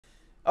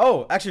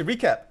Oh, actually,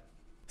 recap.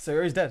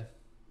 Sayori's dead.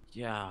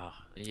 Yeah,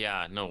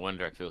 yeah. No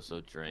wonder I feel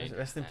so drained.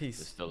 Rest in I peace.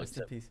 just still Rest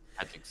in peace.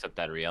 have to accept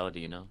that reality,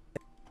 you know.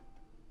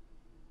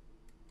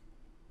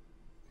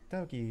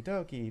 Doki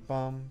Doki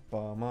bum.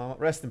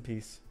 Rest in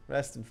peace.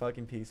 Rest in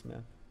fucking peace,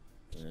 man.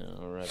 Yeah,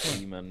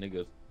 alright, my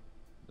nigga.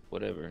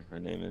 Whatever her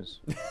name is.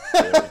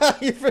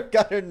 You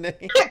forgot her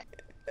name.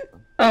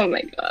 Oh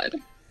my god.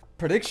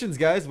 Predictions,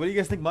 guys. What do you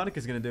guys think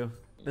Monika's gonna do?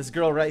 This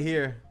girl right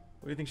here.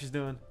 What do you think she's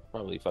doing?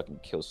 Probably fucking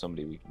kill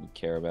somebody we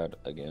care about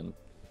again.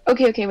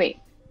 Okay, wait.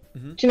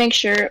 To make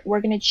sure,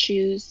 we're gonna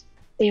choose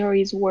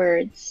Sayori's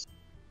words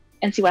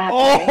and see what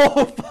happens.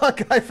 Oh,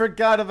 fuck, I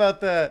forgot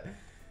about that.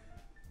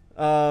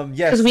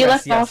 Yes, because we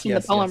left off from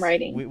the poem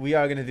writing. We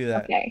are gonna do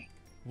that. Okay.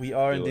 We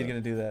are indeed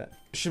gonna do that.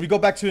 Should we go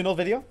back to an old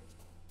video?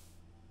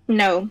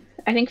 No,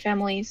 I think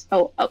families.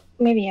 Oh,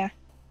 maybe yeah.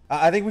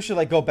 I think we should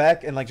like go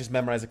back and like just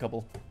memorize a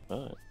couple.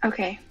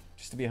 Okay.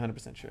 Just to be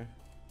 100% sure.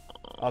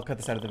 I'll cut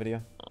this out of the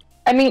video.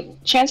 I mean,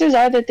 chances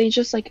are that they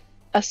just like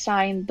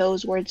assign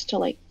those words to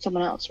like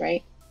someone else,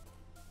 right?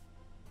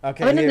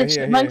 Okay. Alvin and the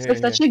Chipmunks is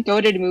such a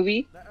goated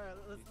movie.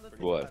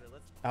 What?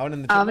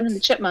 Alvin and the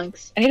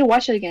Chipmunks. I need to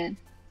watch it again.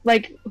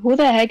 Like, who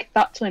the heck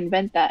thought to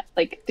invent that?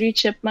 Like, 3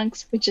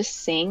 chipmunks would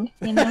just sing,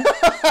 you know?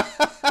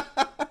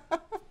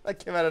 That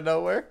came out of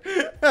nowhere.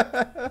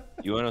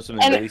 You wanna know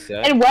something really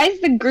sad? And why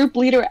is the group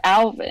leader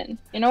Alvin?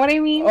 You know what I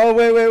mean? Oh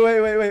wait,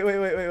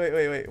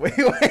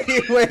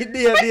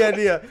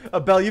 Nia.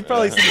 Abel, you've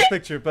probably seen this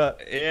picture,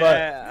 but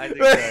yeah, I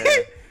think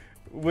so.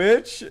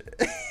 Which?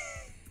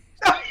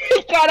 Oh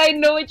my god, I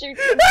know what you're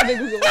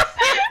thinking.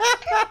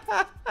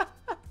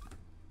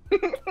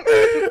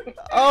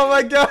 Oh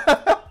my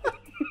god.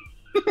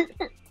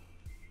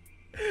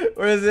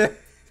 Where is it?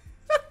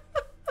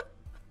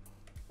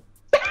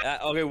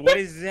 Okay, what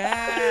is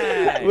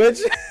that? Which?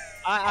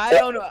 I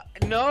don't know.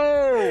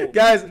 No.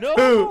 Guys,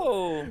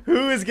 no.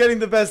 Who is getting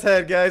the best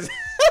head, guys?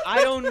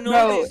 I don't know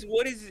No. this.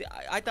 What is?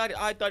 I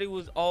thought it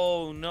was.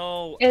 Oh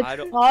no. It's I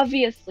don't.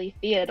 obviously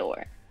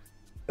Theodore.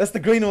 That's the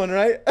green one,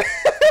 right?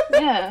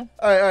 Yeah.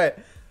 All right.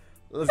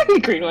 Let's... The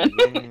green one.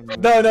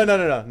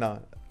 No.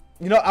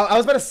 You know, I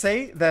was about to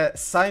say that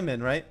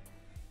Simon, right,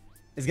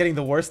 is getting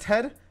the worst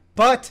head,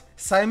 but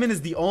Simon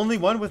is the only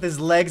one with his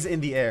legs in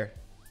the air.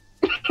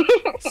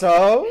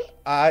 So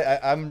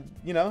I'm,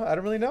 you know, I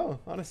don't really know,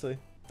 honestly.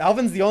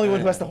 Alvin's the only one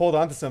who has to hold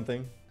on to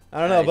something. I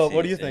don't know, but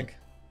what do you think?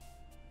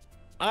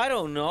 I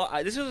don't know.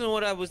 This wasn't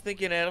what I was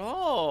thinking at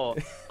all.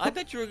 I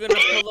thought you were gonna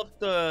pull up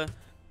the.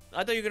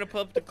 I thought you were gonna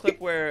pull up the clip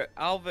where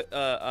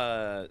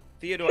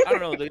Theodore, I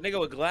don't know, the nigga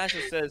with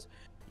glasses says,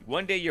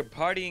 "One day you're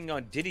partying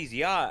on Diddy's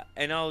yacht,"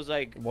 and I was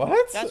like,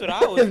 "What?" That's what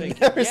I was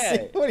thinking.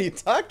 Yeah. What are you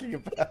talking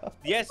about?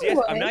 Yes.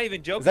 I'm not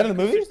even joking. Is that in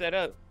the movie? Search that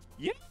up.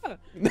 Yeah.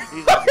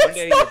 He's like, "One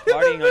day you're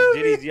partying on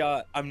Diddy's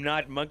yacht." I'm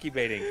not monkey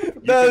baiting. You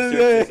can search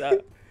this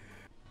up.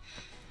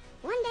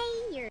 One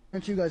day you're.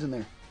 Aren't you guys in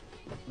there?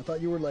 I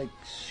thought you were like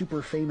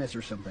super famous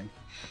or something.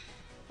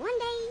 One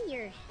day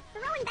you're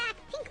throwing back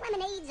pink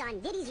lemonades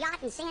on Diddy's yacht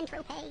in San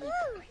Tropez.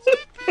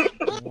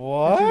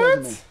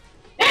 What?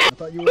 I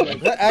thought you were like.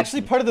 Is that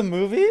actually part of the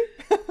movie?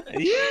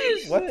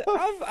 Yes. What the fuck?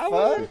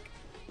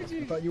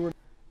 I thought you were.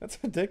 That's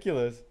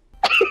ridiculous.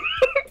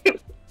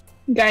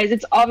 Guys,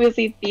 it's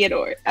obviously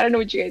Theodore. I don't know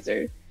what you guys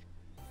are.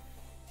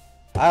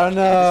 I don't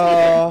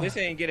know. This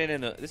ain't getting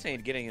in the. This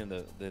ain't getting in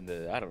the.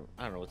 I don't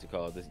know what to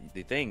call it.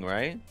 The thing,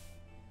 right?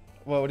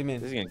 What do you mean?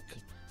 This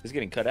is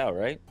getting cut out,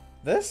 right?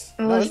 This?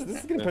 No, this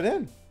is getting put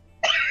in.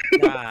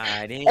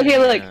 Okay,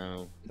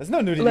 look. There's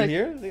no nudity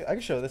here. I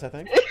can show this, I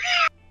think.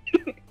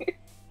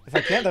 If I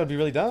can't, that would be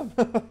really dumb.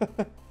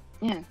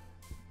 Yeah.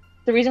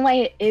 The reason why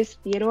it is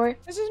Theodore.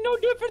 This is no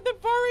different than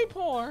furry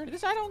porn.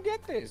 I don't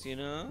get this, you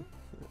know?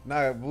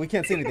 Nah, we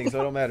can't see anything, so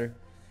it don't matter.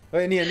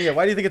 Wait, Nia,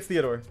 why do you think it's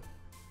Theodore?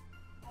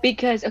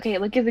 Because, okay,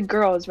 look at the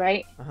girls,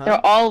 right?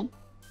 They're all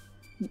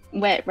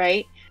wet,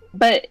 right?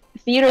 But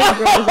Theodore's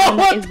girl is the one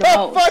that is the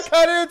most. Fuck,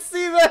 I didn't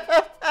see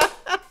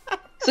that!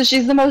 So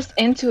she's the most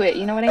into it,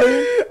 you know what I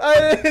mean?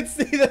 I didn't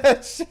see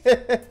that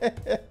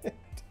shit!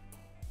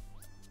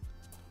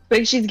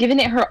 But she's giving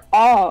it her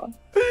all.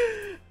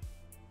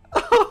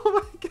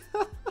 Oh my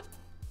god.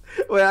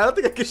 Wait, I don't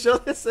think I can show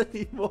this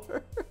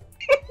anymore.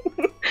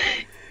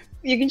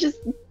 You can just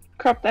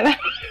crop that out.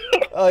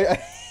 Oh, yeah.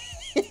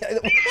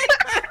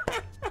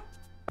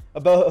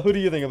 About who do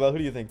you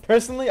think?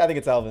 Personally, I think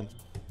it's Alvin.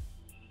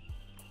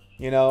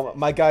 You know,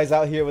 my guy's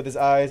out here with his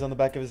eyes on the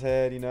back of his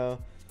head, you know.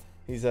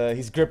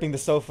 He's gripping the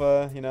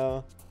sofa, you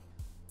know.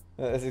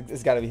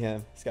 It's gotta be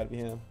him.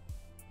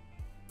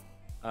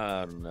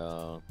 I don't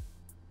know.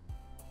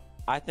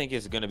 I think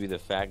it's gonna be the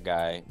fat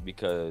guy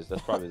because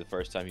that's probably the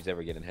first time he's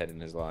ever getting head in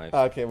his life.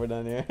 Okay, we're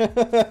done here.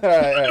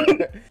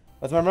 Alright.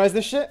 Let's memorize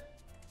this shit.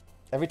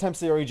 Every time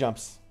Sayori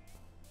jumps.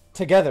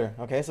 Together.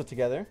 Okay, so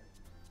together.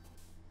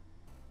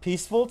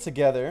 Peaceful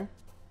together.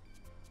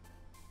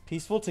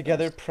 Peaceful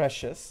together,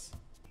 precious.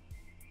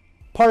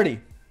 Party.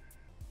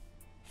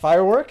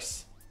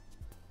 Fireworks.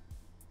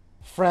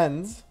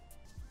 Friends.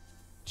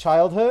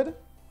 Childhood.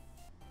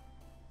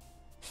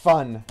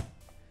 Fun.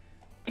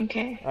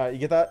 Okay. All right, you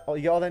get that? You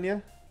get all that,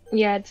 Nia?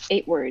 Yeah, it's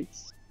 8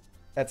 words.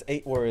 That's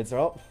 8 words.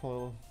 Oh,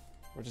 well,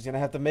 we're just gonna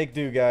have to make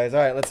do, guys. All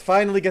right, let's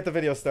finally get the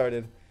video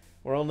started.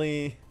 We're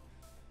only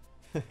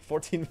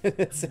 14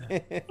 minutes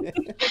in.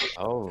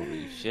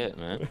 Holy shit,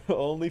 man. We're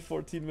only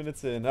 14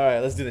 minutes in. All right,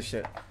 let's do this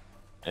shit.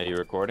 Are you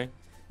recording?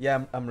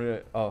 Yeah,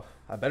 oh,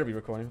 I better be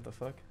recording. What the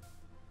fuck?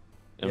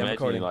 Yeah, I'm Imagine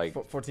recording.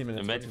 like 14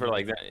 minutes. Imagine 14 for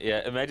like minutes. that.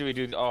 Yeah, imagine we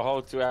do a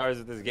whole 2 hours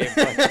of this game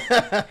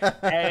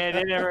and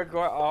it didn't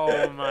record.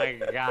 Oh my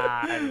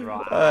god,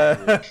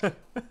 bro.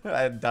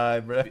 I'd die,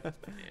 bro.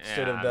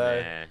 Should have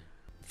died. Man.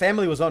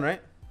 Family was on,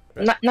 right?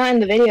 Not in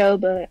the video,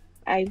 but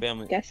I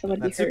Family. guess it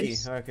would be Natsuki.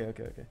 hers.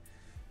 Okay.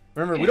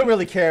 Remember, we don't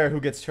really care who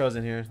gets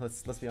chosen here.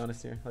 Let's be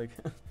honest here. Like,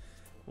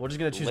 we're just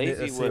gonna choose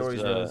Lazy Sayori's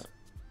was, words.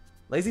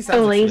 Lazy sounds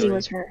Oh, like lazy Sayori.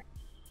 was her.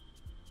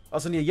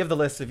 Also, Nia, you have the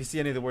list. If you see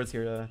any of the words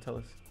here, tell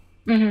us.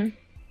 Mhm.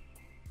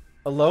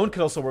 Alone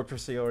could also work for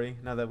Sayori.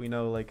 Now that we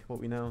know, like, what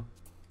we know.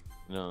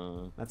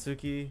 No.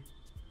 Natsuki.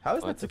 How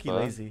is What the Natsuki fuck?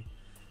 lazy?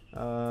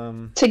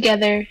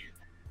 Together.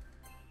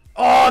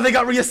 Oh, they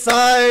got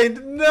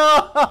reassigned.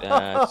 No.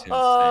 That's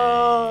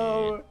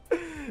insane.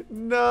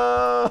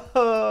 No.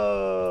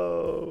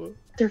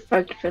 They're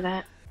fucked for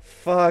that.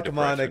 Fuck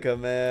Depression. Monika,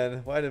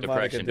 man. Why did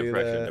Depression, Monika do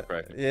depression, that?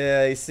 depression.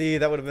 Yeah, you see,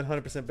 that would have been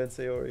 100% been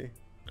Sayori.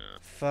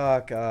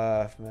 Fuck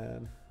off,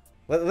 man.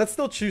 Let's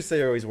still choose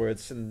Sayori's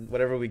words, and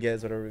whatever we get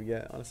is whatever we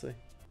get, honestly.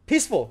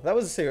 Peaceful. That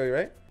was Sayori,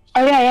 right?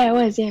 Oh yeah, it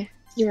was. Yeah,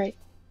 you're right.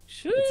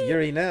 It's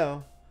Yuri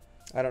now.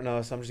 I don't know,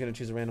 so I'm just gonna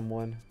choose a random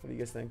one. What do you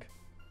guys think?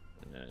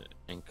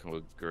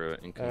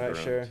 Incongruent. Alright,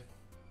 sure.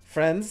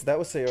 Friends, that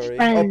was Sayori. Oh,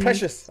 Friends.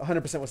 Precious,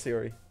 100% was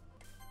Sayori.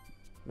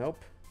 Nope.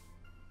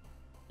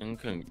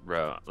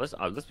 Bro,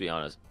 let's be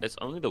honest. It's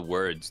only the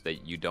words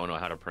that you don't know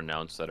how to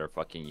pronounce that are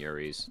fucking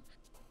Yuri's,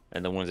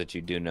 and the ones that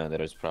you do know that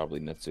is probably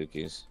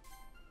Natsuki's.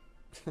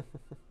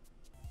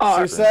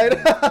 Oh, Suicide?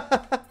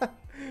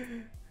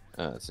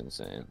 Oh, that's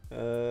insane.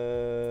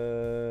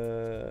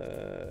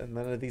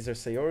 None of these are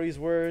Sayori's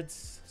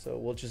words, so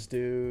we'll just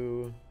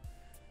do...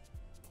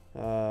 I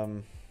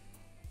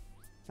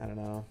don't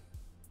know.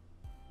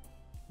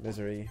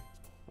 Misery.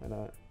 Why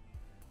not?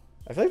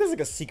 I feel like there's like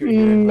a secret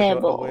here.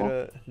 Like a way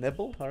to...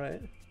 Nibble?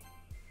 Alright.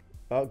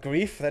 Oh,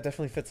 grief. That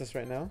definitely fits us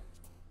right now.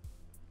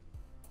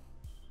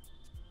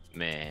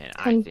 Man,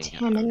 I think I'm just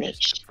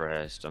Contamination.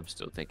 depressed. I'm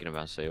still thinking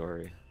about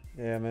Sayori.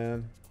 Yeah,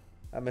 man.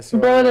 I miss her.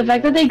 bro, the already,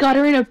 fact that man. they got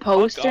her in a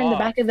poster in the off.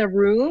 back of the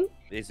room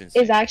It's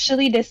insane. is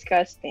actually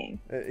disgusting.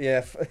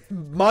 Yeah,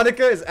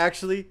 Monika is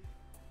actually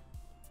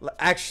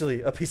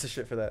a piece of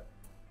shit for that.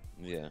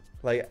 Yeah.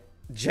 Like,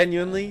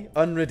 genuinely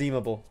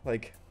unredeemable.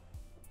 Like,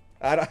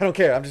 I don't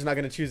care. I'm just not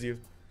gonna choose you.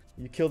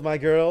 You killed my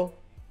girl.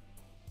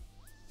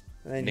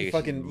 And then you Nigga,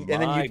 fucking she's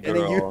and then my you and then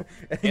you girl.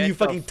 and then you Get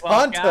the fucking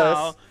fuck taunt out.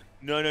 us.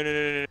 No.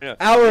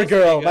 Our This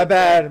girl, nigga my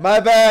bad. My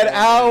bad.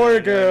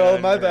 Our girl,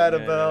 my bad,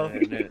 Abel.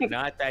 no.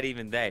 Not that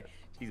even that.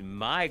 She's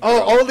my girl.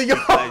 Oh, only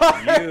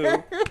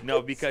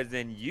because because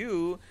then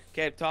you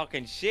kept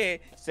talking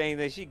shit saying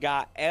that she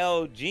got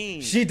L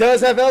genes. She does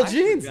have L I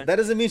genes. forgot- That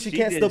doesn't mean she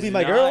can't still does be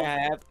my not girl.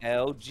 have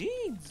L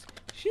genes.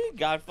 She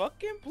got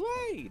fucking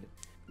played.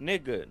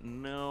 Nigga,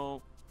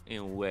 no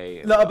in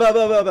way. No,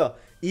 Abel.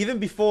 Even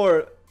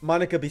before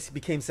Monika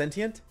became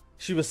sentient,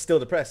 she was still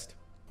depressed.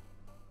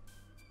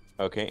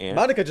 Okay, and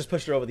Monika just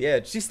pushed her over the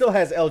edge. She still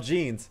has L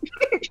genes.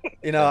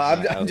 You know,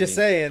 I'm just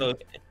saying. So,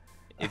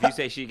 if you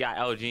say she got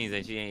L genes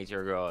and she ain't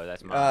your girl,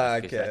 that's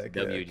mine. 'cause that's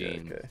W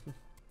genes. okay.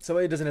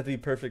 Somebody doesn't have to be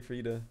perfect for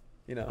you to,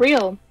 you know.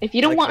 Real. If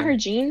you don't Like want them. her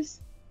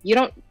genes, you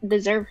don't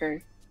deserve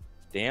her.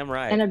 Damn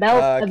right. And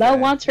Abel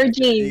wants her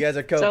genes. You guys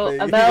are coping. So You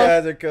Abel,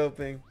 guys are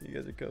coping.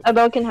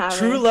 Abel can have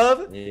True her.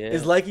 love Yeah.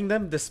 is liking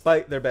them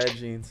despite their bad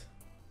genes.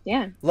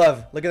 Yeah.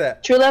 Love, look at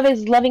that. True love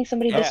is loving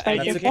somebody Yeah, despite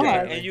and their you That's a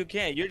can't. flaws. And you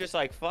can't. You're just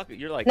like fuck.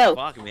 You're like No,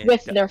 fuck, man.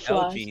 with The their L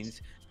flaws.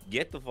 genes,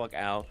 get the fuck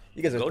out.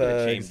 You guys are Go to the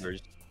thugs.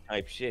 chambers.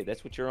 Type shit.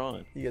 That's what you're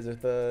on. You guys are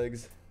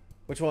thugs.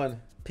 Which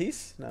one?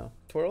 Peace? No.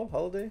 Twirl?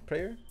 Holiday?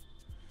 Prayer?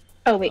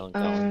 Oh wait,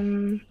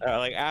 Don't.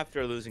 Like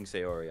after losing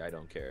Sayori, I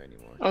don't care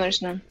anymore. oh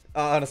there's none.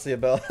 Honestly,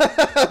 Abel.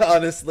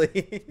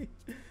 Honestly.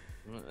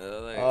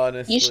 Like,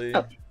 Honestly.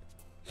 oh.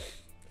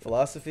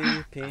 Philosophy,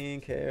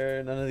 pink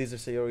hair. None of these are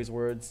Sayori's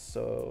words,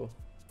 so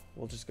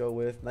we'll just go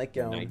with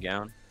nightgown.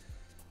 nightgown.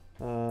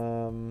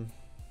 None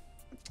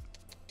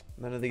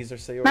of these are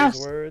Sayori's Mouse.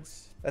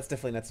 words. That's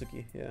definitely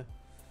Natsuki, yeah.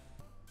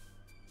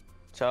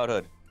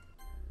 Childhood.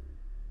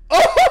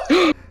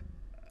 Oh!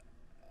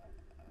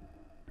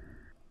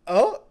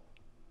 Oh?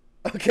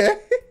 Okay.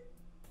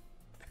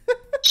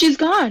 She's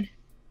gone.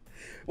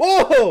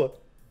 Whoa!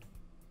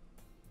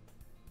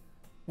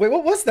 Wait,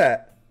 what was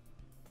that?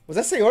 Was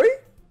that Sayori?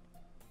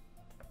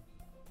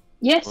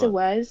 Yes, What? it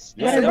was.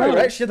 Yeah, Let her Sayori, go.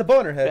 right? She had the bow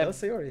on her head. That- That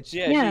was Sayori.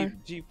 Yeah, Yeah.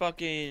 She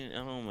fucking.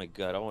 Oh my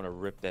god, I want to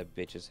rip that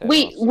bitch's head.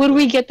 Wait, off so would bad.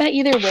 we get that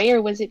either way,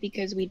 or was it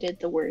because we did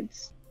the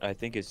words? I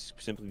think it's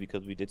simply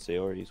because we did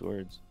Sayori's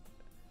words.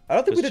 I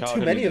don't think we Because did too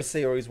childhood many of is-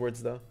 Sayori's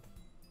words, though.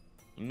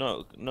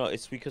 No,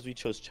 it's because we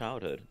chose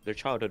childhood. They're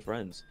childhood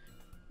friends.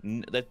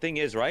 The thing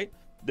is, right?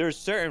 There's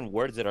certain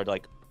words that are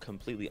like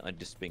completely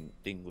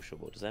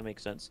undistinguishable. Does that make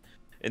sense?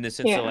 In the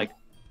sense of like,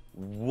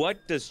 what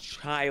does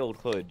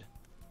childhood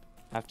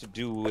have to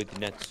do with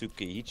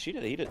Natsuki? He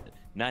cheated.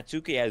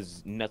 Natsuki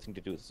has nothing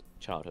to do with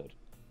childhood.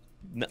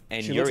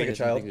 And She Yuri looks like a has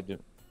child. nothing to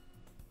do.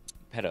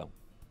 Pedo.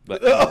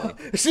 But Oh,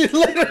 she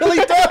literally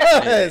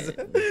does.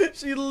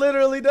 She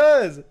literally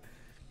does.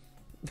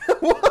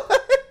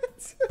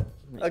 What?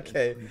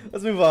 Okay,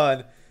 let's move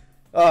on.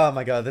 Oh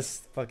my god,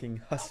 this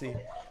fucking hussy.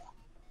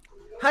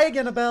 Hi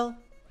again, Abiel.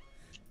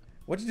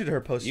 What did you do to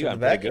her poster in the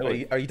back?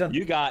 Are you done?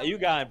 You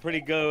got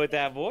pretty good with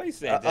that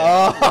voice.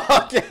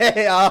 Oh,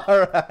 okay, all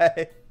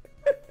right.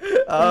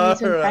 All He's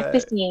been right.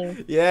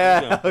 practicing. Yeah,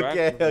 He's been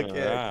okay, practicing,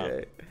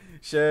 okay.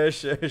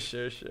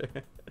 Sure.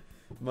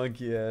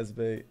 Monkey ass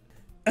bait.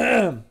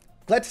 Glad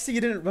to see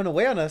you didn't run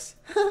away on us.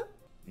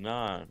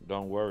 Nah,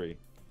 don't worry.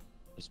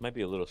 This might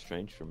be a little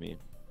strange for me,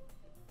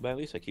 but at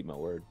least I keep my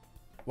word.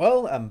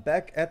 Well, I'm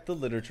back at the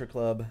literature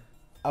club.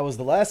 I was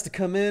the last to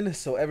come in,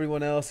 so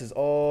everyone else is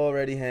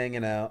already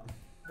hanging out.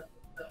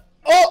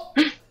 Oh!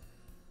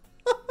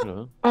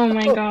 Oh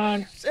my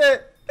god.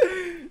 Shit!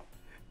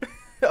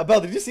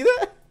 Abiel, did you see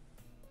that?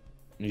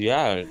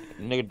 Yeah,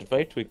 nigga, the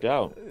face tweaked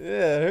out.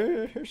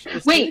 Yeah, her shit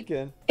was Wait,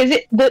 tweaking. is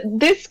it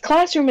this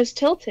classroom is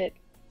tilted?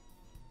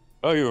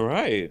 Oh, you're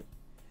right.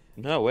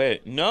 No,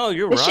 wait. No,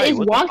 you're This shit right. is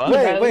What the wonky, fuck?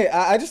 bro. Wait,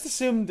 I just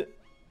assumed.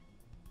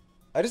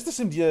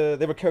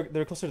 They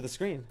were closer to the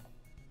screen.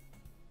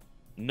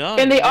 No.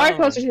 And they are no.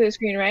 closer to the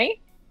screen, right?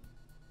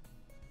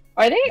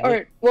 Are they?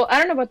 Or well, I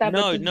don't know about that.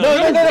 No, but the no, view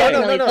is No.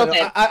 definitely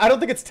tilted. I don't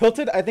think it's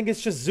tilted. I think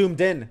it's just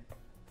zoomed in.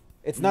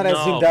 It's not as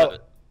zoomed but- out.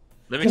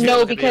 Let me take a No,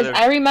 look at the because other-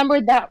 I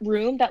remember that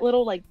room, that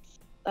little like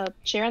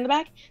chair in the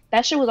back.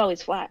 That shit was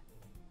always flat.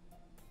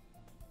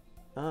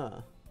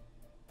 Ah.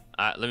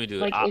 let me do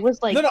Like it. it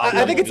was like. No,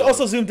 I think it's Yeah.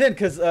 also zoomed in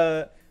because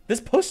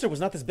this poster was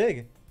not this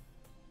big.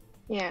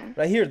 Yeah.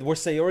 Right here, where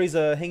Sayori's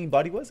hanging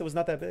body was, it was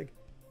not that big.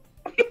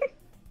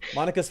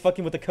 Monika's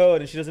fucking with the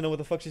code and she doesn't know what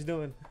the fuck she's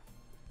doing.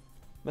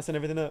 Messing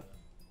everything up.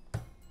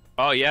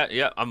 Oh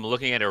yeah. I'm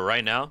looking at it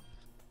right now.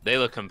 They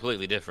look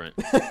completely different.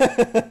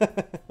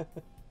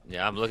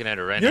 Yeah, I'm looking at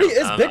it right Yuri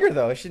now. is bigger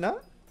though, is she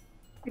not?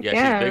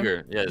 Yeah, she's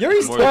bigger. Yeah, Yuri's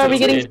it's more taller. Probably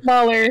zoomed getting in.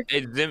 smaller.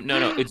 It's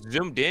it's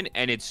zoomed in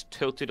and it's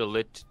tilted a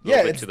little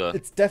Yeah, bit to the.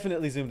 it's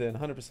definitely zoomed in,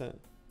 100%.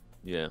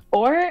 Yeah.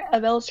 Or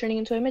Abel's turning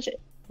into a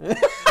midget.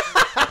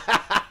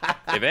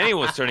 If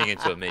anyone's turning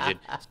into a midget,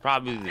 it's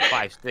probably the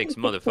 5'6"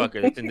 motherfucker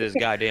that's in this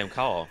goddamn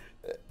call.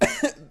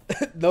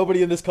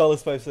 Nobody in this call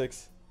is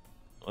 5'6".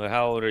 Well,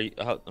 how old are you?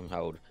 How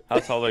old? How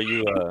tall are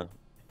you,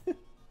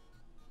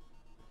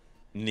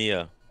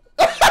 Nia?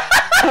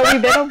 Oh,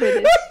 we've been over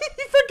this.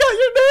 He forgot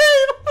your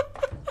name!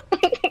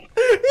 He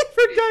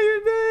forgot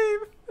your name!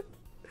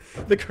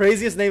 The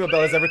craziest name Abel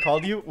has ever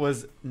called you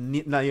was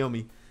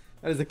Naomi.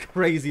 That is the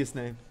craziest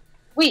name.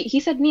 Wait, he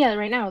said Nia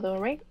right now, though,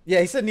 right? Yeah,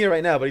 he said Nia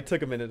right now, but he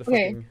took a minute to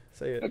fucking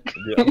say it.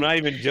 Dude, I'm not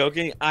even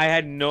joking. I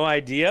had no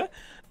idea,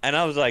 and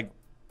I was like,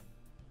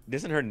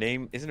 "Isn't her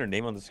name? Isn't her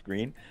name on the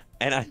screen?"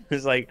 And I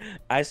was like,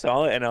 I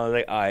saw it, and I was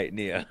like, "All right,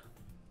 Nia."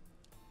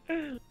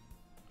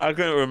 I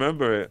couldn't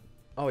remember it.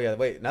 Oh yeah,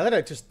 wait. Now that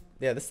I just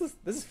this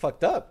is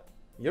fucked up.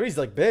 Yuri's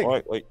like big.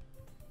 Wait.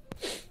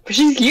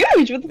 She's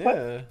huge. What the fuck?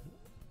 Yeah.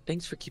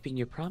 Thanks for keeping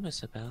your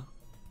promise, Abel.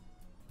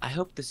 I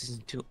hope this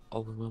isn't too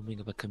overwhelming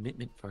of a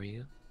commitment for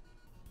you.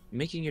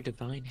 Making your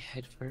divine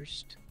head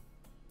first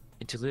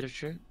into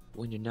literature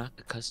when you're not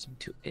accustomed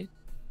to it.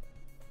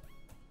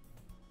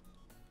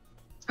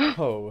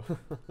 Oh.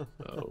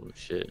 Oh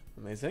shit.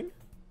 Amazing.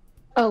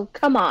 Oh,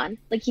 come on.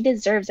 Like, he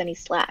deserves any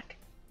slack.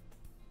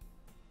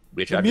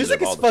 Bitch, The I music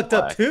deserve is all the fucked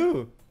up slack.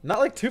 too. Not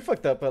like too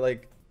fucked up, but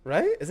like,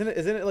 right? Isn't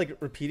it like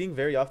repeating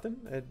very often?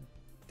 It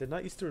did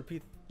not used to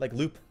repeat like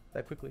loop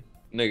that quickly.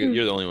 Nigga,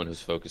 you're the only one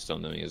who's focused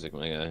on the music,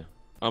 my guy.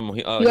 I'm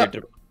Yep.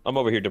 I'm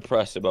over here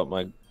depressed about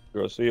my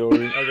girl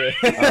Sayori. Okay.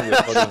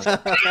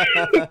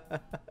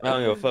 I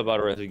don't give a fuck about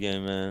the rest of the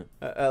game, man.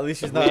 At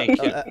least she's not.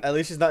 At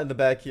least she's not in the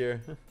back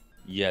here.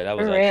 Yeah, that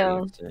was For actually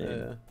real. insane.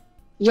 Yeah.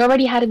 You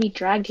already had to be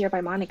dragged here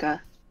by Monika.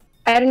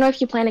 I don't know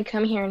if you plan to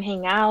come here and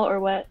hang out or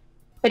what,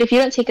 but if you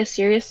don't take us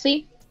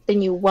seriously,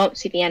 then you won't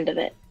see the end of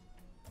it.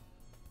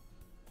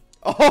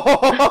 Oh.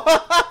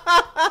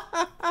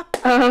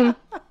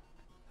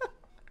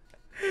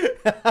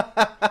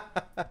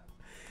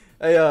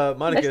 Hey,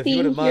 Monika, Let's if you see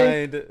wouldn't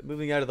here. mind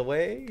moving out of the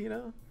way,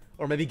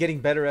 or maybe getting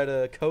better at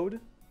a code,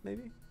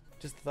 maybe.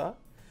 Just a thought.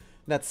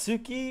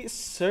 Natsuki,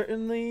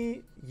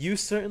 you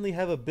certainly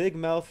have a big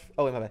mouth.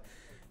 Oh wait, my bad.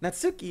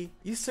 Natsuki,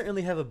 you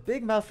certainly have a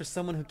big mouth for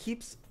someone who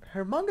keeps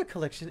her manga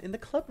collection in the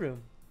club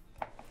room.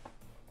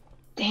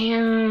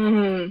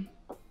 Damn.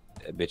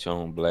 That bitch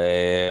on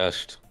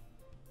blast.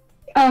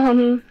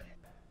 Natsuki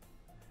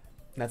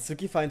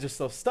finds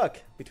herself stuck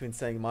between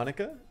saying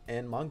Monika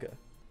and manga.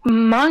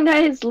 Manga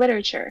is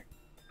literature.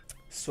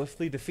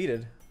 Swiftly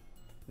defeated,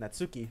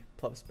 Natsuki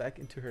plops back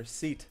into her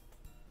seat.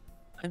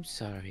 I'm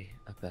sorry,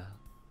 Abel.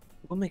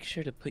 We'll make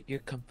sure to put your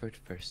comfort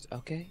first,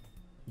 okay?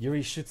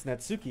 Yuri shoots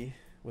Natsuki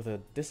with a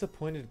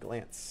disappointed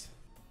glance.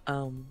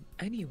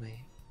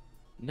 Anyway,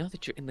 now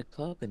that you're in the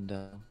club and,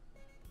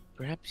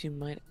 perhaps you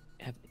might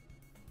have.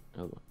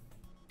 Oh,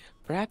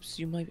 perhaps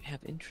you might have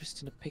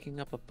interest in picking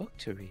up a book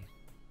to read.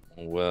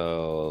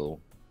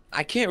 Well,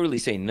 I can't really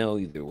say no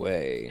either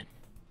way.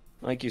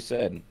 Like you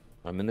said,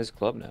 I'm in this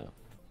club now,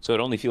 so it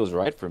only feels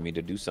right for me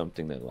to do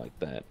something like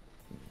that.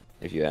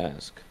 If you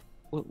ask.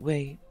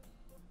 Wait,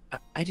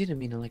 I didn't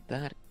mean it like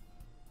that.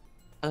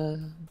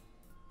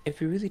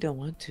 If you really don't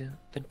want to,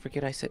 then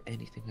forget I said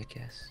anything, I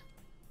guess.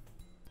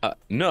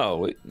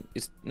 No,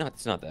 it's not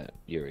that,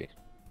 Yuri.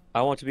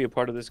 I want to be a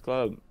part of this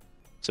club.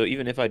 So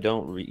even if I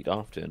don't read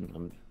often,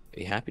 I'm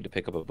be happy to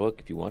pick up a book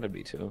if you wanted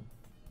me to.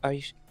 Are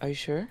you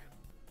sure?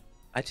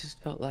 I just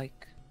felt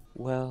like,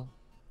 well,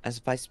 as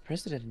vice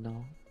president and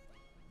all.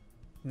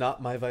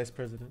 Not my vice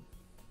president.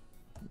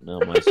 No,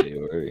 my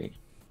Sayori.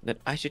 That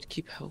I should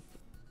keep help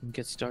and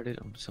get started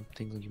on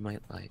something you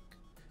might like.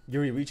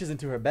 Yuri reaches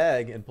into her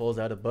bag and pulls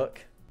out a book.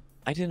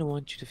 I didn't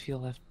want you to feel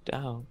left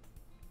out.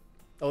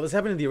 Oh, this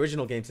happened in the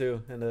original game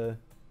too, and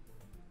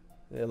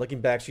yeah,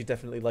 looking back, she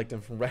definitely liked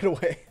him from right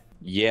away.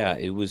 Yeah,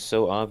 it was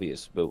so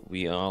obvious, but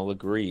we all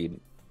agreed.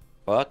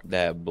 Fuck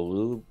that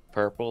blue,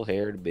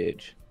 purple-haired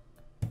bitch.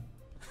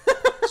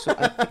 So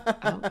I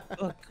picked out the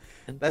book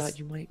and thought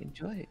you might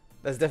enjoy it.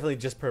 That's definitely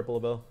just purple,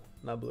 Abel,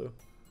 not blue.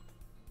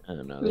 I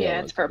don't know. Yeah,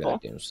 it's purple.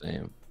 Goddamn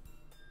same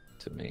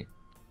to me.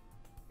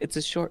 It's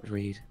a short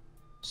read,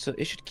 so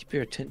it should keep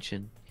your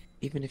attention,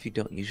 even if you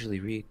don't usually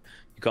read.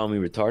 You call me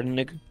retarded,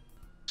 nigga?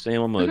 Saying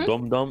I'm a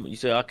dum-dum? You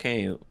say I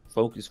can't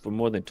focus for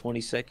more than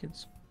 20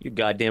 seconds? You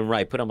goddamn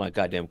right. Put on my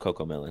goddamn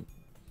cocoa melon.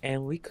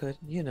 And we could,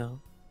 you know.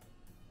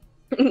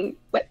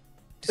 What?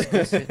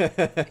 Discuss it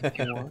if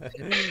you want.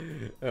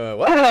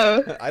 What?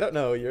 Oh. I don't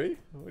know, Yuri.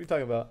 What are you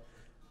talking about?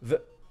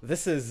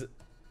 This is...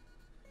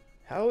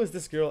 How is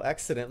this girl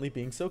accidentally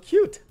being so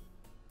cute?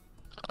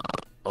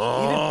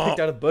 Eden picked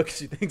out a book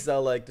she thinks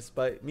I'll like,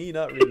 despite me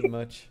not reading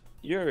much.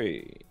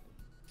 Yuri,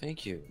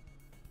 thank you.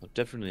 I'll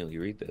definitely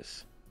read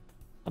this.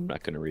 I'm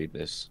not gonna read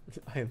this.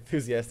 I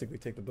enthusiastically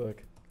take the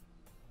book.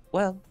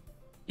 Well,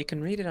 you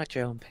can read it at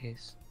your own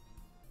pace.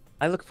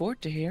 I look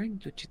forward to hearing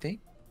what you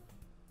think.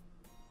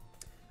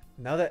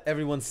 Now that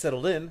everyone's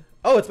settled in...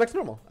 Oh, it's back to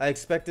normal. I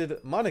expected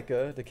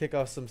Monika to kick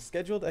off some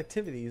scheduled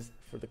activities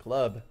for the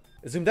club.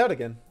 It zoomed out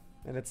again,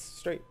 and it's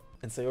straight.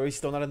 And Sayori's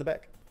still not in the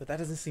back. But that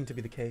doesn't seem to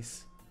be the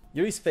case.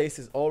 Yuri's face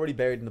is already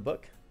buried in the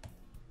book.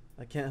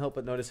 I can't help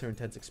but notice her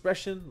intense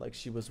expression, like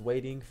she was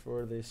waiting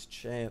for this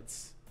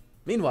chance.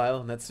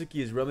 Meanwhile, Natsuki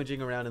is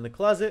rummaging around in the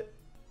closet.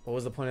 What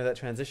was the point of that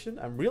transition?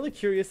 I'm really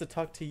curious to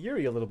talk to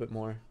Yuri a little bit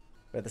more.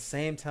 But at the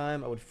same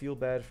time, I would feel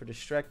bad for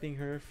distracting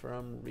her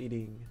from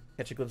reading.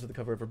 Catch a glimpse of the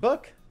cover of her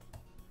book.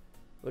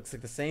 Looks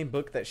like the same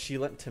book that she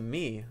lent to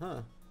me,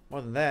 huh?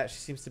 More than that, she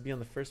seems to be on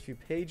the first few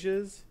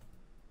pages.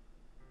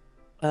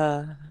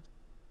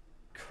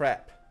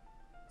 Crap.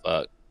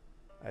 Fuck.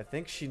 I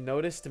think she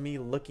noticed me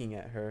looking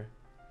at her.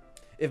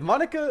 If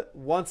Monika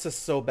wants us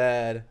so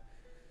bad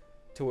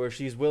to where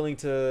she's willing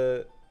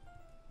to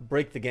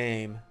break the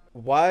game,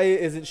 why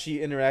isn't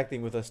she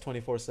interacting with us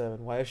 24/7?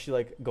 Why is she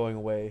like going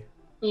away?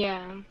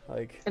 Yeah.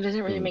 Like, it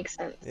doesn't really make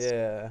sense.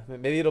 Yeah,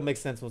 maybe it'll make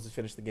sense once we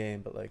finish the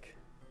game, but like,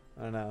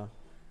 I don't know.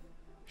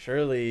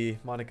 Surely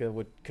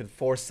Monika could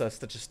force us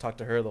to just talk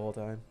to her the whole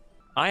time.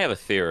 I have a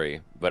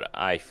theory, but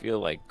I feel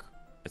like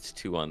it's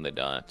too on the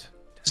dot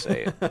to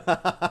say it.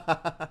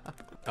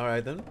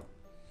 Alright then.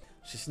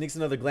 She sneaks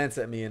another glance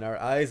at me and our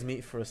eyes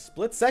meet for a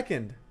split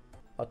second.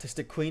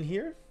 Autistic queen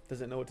here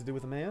doesn't know what to do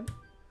with a man.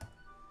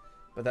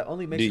 But that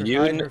only makes her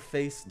hide her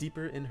face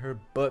deeper in her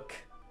book.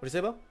 What do you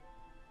say, Bo?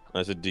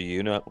 I said, do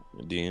you know?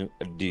 Do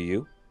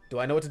you? Do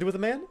I know what to do with a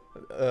man?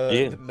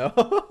 Yeah. No.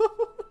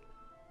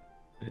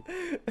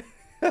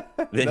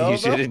 Then no, you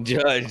shouldn't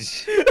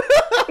judge.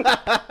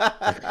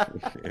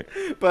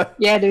 But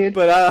yeah, dude.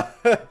 But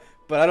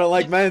I don't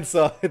like men,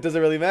 so it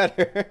doesn't really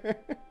matter.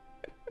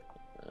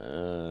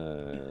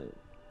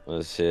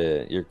 Well,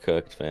 shit, you're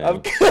cooked, fam.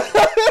 I'm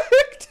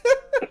cooked.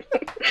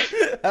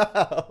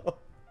 Ow.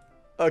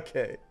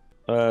 Okay.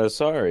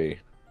 Sorry.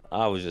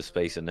 I was just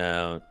spacing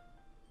out.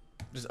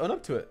 Just own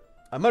up to it.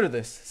 I mutter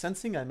this,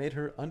 sensing I made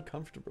her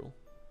uncomfortable.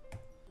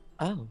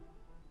 Oh,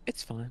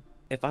 it's fine.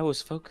 If I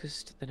was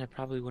focused, then I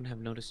probably wouldn't have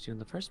noticed you in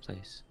the first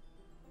place.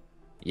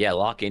 Yeah,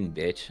 lock in,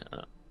 bitch.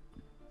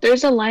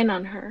 There's a line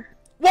on her.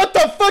 What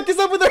the fuck is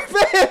up with her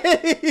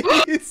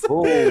face?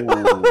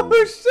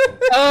 Oh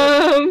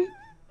shit.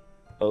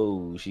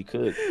 Oh, she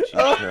cooked. Her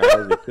eyes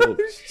are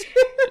cooked.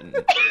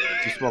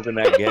 She's smoking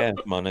that gas,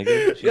 my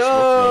nigga. She's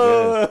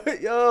smoking that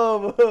gas.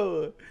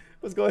 Yo,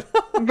 what's going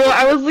on? Bro,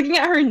 I was looking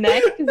at her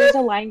neck because there's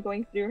a line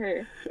going through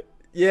her.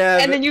 Yeah.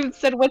 And then you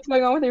said, what's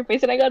going on with her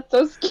face? And I got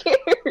so scared.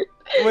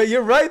 Wait,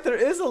 you're right. There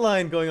is a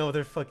line going on with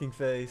her fucking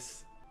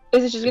face.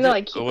 Is it just gonna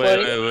like keep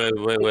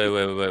floating?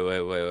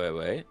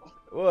 Wait.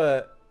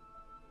 What?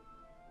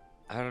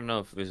 I don't know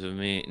if it was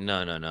me.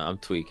 No. I'm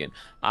tweaking.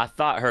 I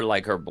thought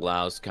her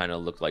blouse kind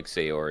of looked like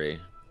Sayori.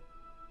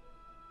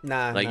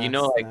 Nah. Like, nah, you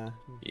know, like, nah.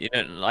 you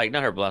know, like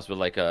not her blouse, but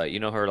like you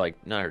know, her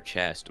like not her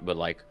chest, but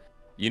like,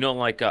 you know,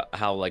 like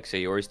how like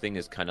Sayori's thing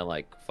is kind of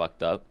like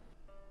fucked up.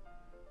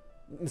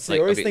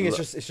 Sayori's okay, thing is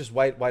look. just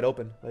wide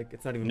open. Like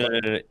it's not even. No, no,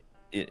 no,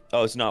 no.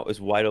 Oh, it's not. It's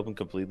wide open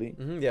completely.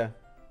 Yeah. These Yeah,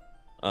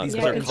 Because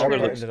her buttons it's collar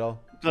aren't red. looks. buttoned at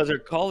all. Because her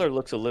collar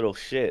looks a little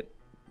shit,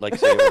 like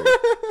Sayori.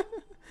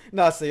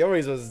 Nah,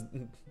 Sayori's was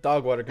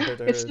dog water compared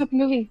to It hers. stopped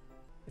moving.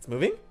 It's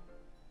moving?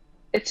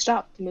 It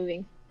stopped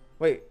moving.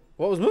 Wait,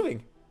 what was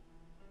moving?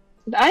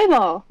 The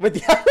eyeball. Wait,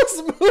 the eye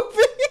was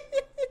moving?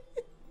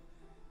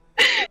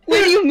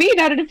 What do you mean?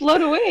 How did it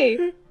float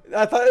away?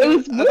 I thought It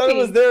was I thought it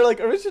was moving. there like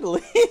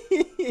originally.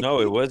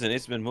 No, it wasn't.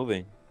 It's been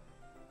moving.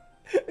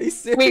 Are you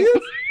serious?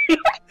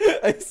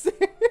 Are you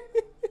serious?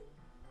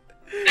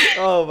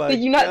 Oh my god. Did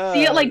you not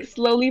see it like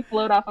slowly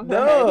float off of her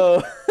head?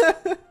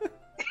 No.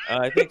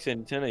 I think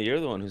Santana,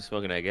 you're the one who's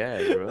smoking that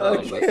gas, bro.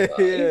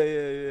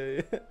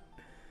 Okay, yeah.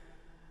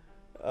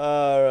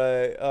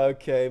 Alright,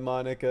 okay,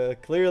 Monica.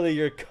 Clearly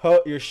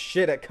you're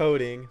shit at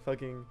coding.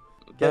 Fucking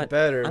get But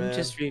better, I'm man.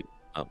 just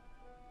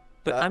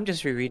I'm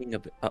just rereading a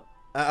bit. Oh,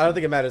 I don't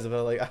think it matters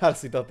about like I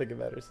honestly don't think it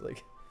matters.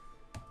 Like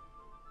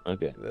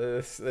okay.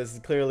 there's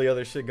clearly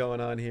other shit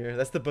going on here.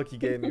 That's the book you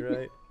gave me,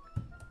 right?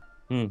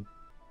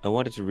 I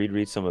wanted to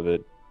reread some of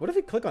it. What if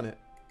we click on it?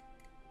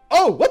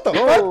 Oh, what the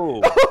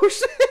Oh! fuck? Oh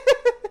shit!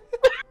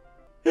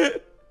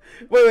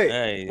 Wait.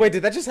 Hey. Wait,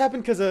 did that just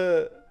happen because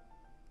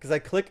I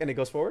click and it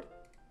goes forward?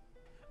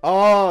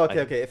 Oh,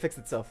 okay. It fixed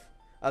itself.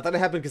 I thought it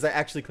happened because I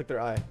actually clicked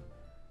their eye.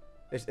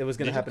 It was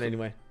gonna Did you happen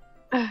click-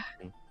 anyway.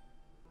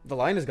 The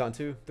line is gone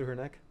too through her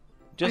neck.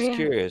 Just yeah.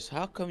 curious,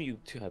 how come you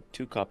have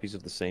two copies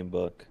of the same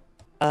book?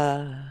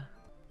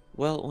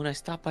 Well, when I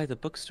stopped by the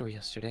bookstore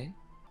yesterday,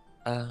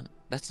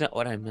 that's not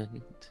what I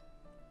meant.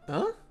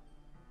 Huh?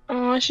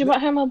 Oh, she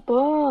bought him a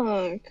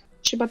book.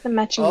 She bought the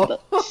matching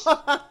book.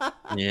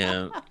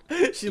 Yeah.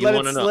 She You let it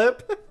wanna know-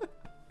 slip.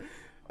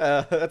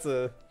 That's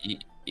a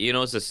You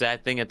know, it's the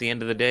sad thing at the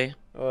end of the day.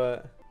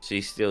 what?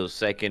 She's still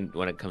second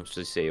when it comes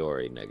to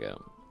Sayori,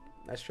 nigga.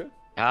 That's true.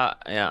 How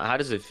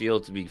does it feel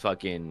to be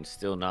fucking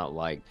still not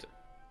liked,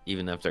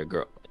 even after a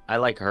girl? I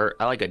like her.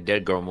 I like a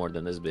dead girl more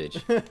than this bitch.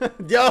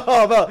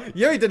 Yo, bro,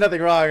 Yuri did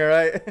nothing wrong, all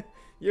right?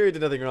 Yuri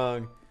did nothing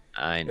wrong.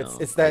 I know.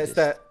 It's I that just- it's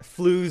that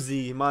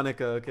floozy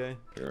Monica, okay?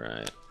 You're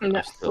right. And I'm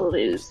that's still-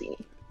 floozy.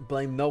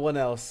 Blame no one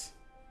else,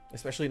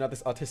 especially not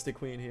this autistic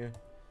queen here.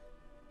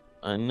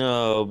 I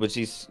know, but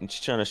she's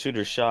trying to shoot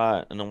her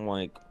shot, and I'm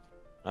like,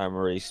 I'm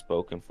already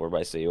spoken for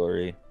by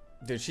Sayori.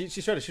 Dude,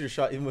 she's trying to shoot a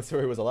shot even when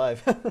Sayori was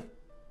alive.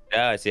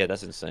 Yeah,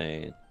 that's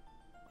insane.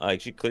 Like,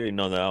 she clearly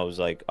know that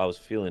I was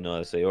feeling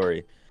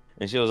Sayori,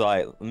 and she was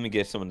like, let me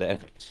get some of that.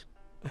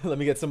 Let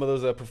me get some of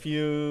those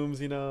perfumes,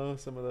 you know,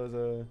 some of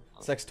those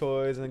sex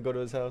toys, and then go to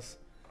his house.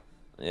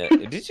 Yeah,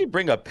 did she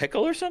bring a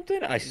pickle or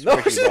something? I swear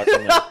No, she she brought did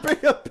something. not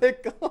bring a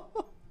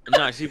pickle.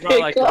 No, she brought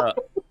like a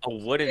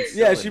wooden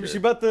Yeah, cylinder. she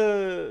brought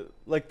the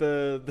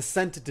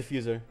scent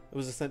diffuser. It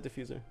was a scent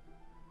diffuser.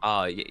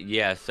 Oh,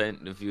 yeah,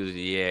 scent diffuser.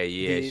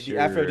 Yeah, sure.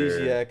 The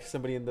aphrodisiac.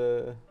 Somebody in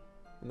the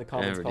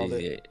comments called it.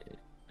 Aphrodisiac.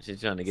 She's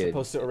trying to get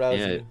Supposed to arouse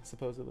yeah, you,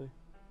 supposedly.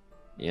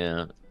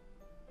 Yeah.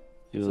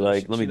 She was So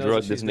like, she let me knows drug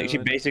what this she's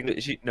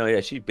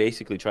nigga. She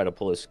basically tried to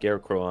pull a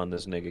scarecrow on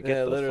this nigga. Get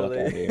Yeah, the fuck out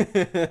of here.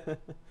 literally.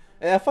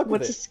 Yeah, fuck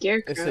with What's a it.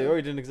 scarecrow? If Sayori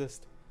didn't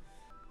exist.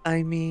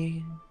 I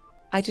mean,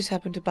 I just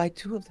happened to buy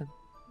 2 of them.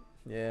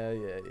 Yeah.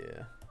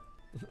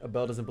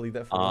 Abel doesn't believe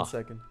that for 1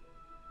 second.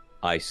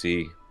 I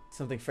see.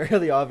 Something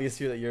fairly obvious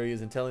here that Yuri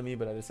isn't telling me,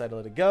 but I decided to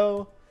let it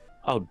go.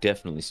 I'll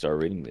definitely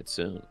start reading it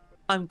soon.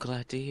 I'm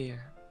glad to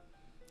hear.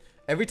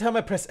 Every time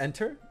I press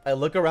enter, I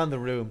look around the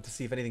room to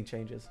see if anything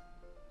changes.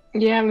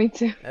 Yeah, me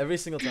too. Every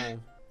single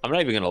time. I'm not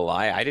even gonna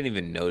lie. I didn't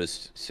even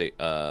notice.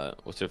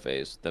 What's her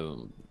face?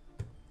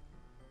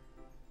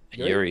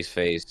 Yuri's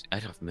face.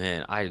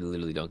 Man, I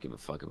literally don't give a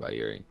fuck about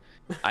Yuri.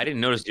 I didn't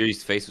notice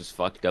Yuri's face was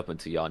fucked up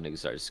until y'all niggas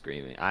started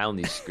screaming. I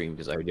only screamed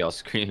because I heard y'all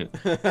screaming.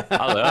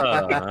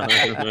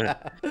 I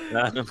was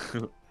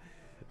like,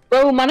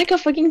 Bro, Monica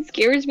fucking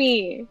scares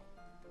me.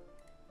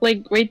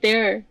 Like, right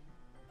there.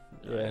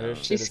 Yeah, her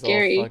She's shit is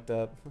scary. all fucked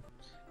up.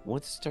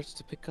 Once it starts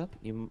to pick up,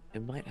 you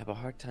might have a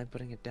hard time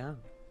putting it down.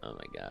 Oh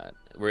my god,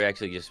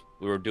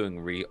 we're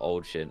doing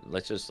old shit.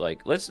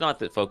 Let's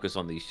not focus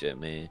on these shit,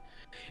 man.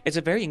 It's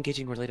a very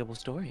engaging, relatable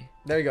story.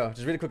 There you go.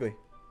 Just read it quickly.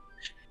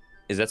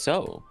 Is that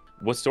so?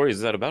 What story is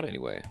that about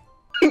anyway?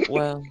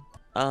 Well,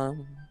 I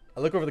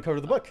look over the cover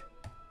of the book.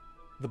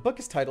 The book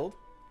is titled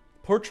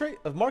Portrait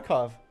of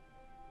Markov.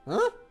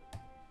 Huh?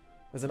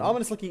 There's an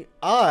ominous looking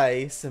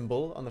eye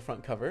symbol on the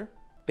front cover.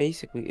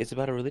 basically, it's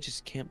about a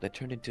religious camp that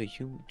turned into a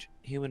human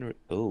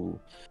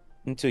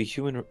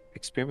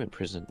experiment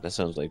prison. That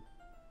sounds like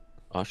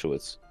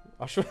Auschwitz.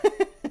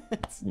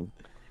 Auschwitz.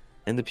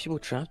 And the people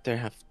trapped there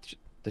have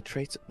the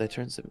traits that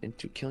turns them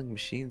into killing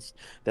machines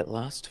that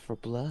lust for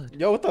blood.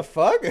 Yo, what the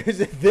fuck?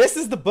 This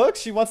is the book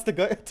she wants to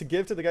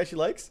give to the guy she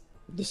likes?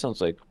 This sounds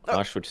like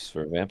Auschwitz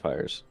for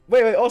vampires.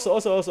 Wait. Also.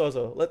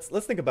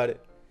 Let's think about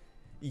it.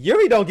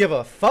 Yuri don't give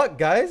a fuck,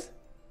 guys.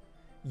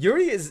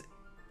 Yuri is,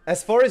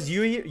 as far as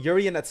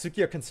Yuri and Natsuki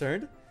are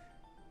concerned,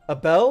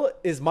 Abiel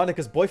is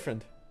Monika's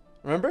boyfriend.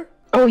 Remember?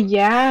 Oh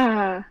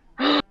yeah.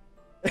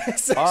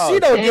 So Oh, she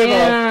don't give a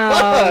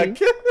damn.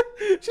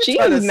 fuck. She's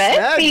trying to snag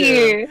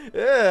messy. him.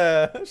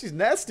 Yeah, she's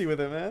nasty with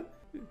it, man.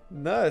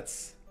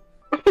 Nuts.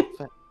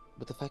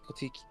 But the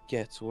faculty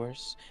gets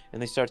worse,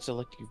 and they start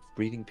selectively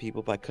breeding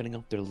people by cutting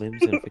off their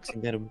limbs and fixing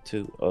them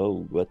to.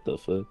 Oh, what the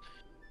fuck?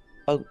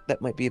 Oh,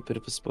 that might be a bit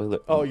of a spoiler.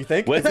 Oh, you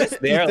think? Was this You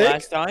there think?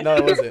 last time? No,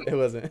 it wasn't. It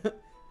wasn't.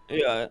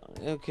 Yeah.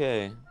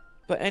 Okay.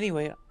 But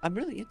anyway, I'm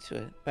really into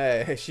it.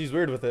 Hey, she's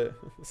weird with it.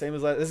 Same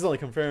as last. This only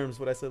confirms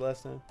what I said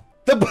last time.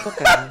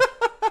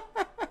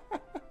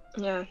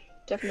 Yeah,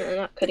 definitely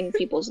not cutting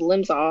people's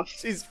limbs off.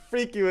 She's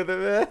freaky with it,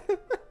 man.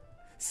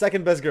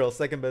 Second best girl.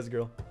 Second best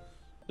girl.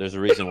 There's a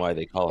reason why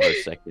they call her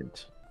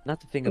second.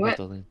 Not the thing about What?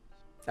 the limb.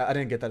 I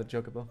didn't get that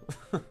joke about.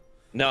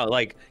 No,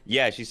 like,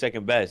 yeah, she's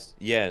second best.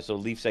 Yeah, so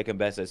leave second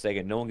best at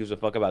second. No one gives a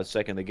fuck about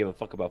second. They give a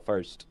fuck about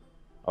first.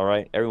 All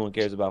right? Everyone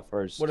cares about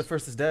first. What if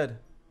first is dead?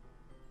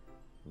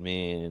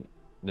 Man,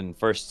 then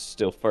first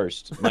still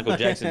first. Michael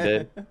Jackson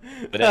did,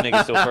 but that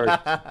nigga's still first.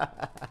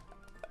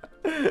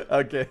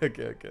 Okay.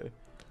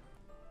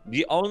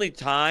 The only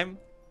time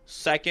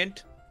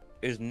second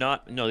is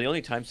not... No, the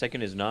only time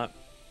second is not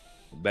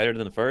better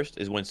than the first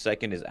is when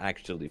second is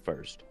actually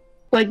first.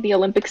 Like the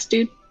Olympics,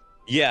 dude.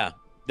 Yeah,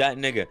 that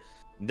nigga.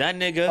 That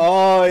nigga,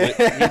 Oh,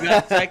 yeah. he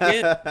got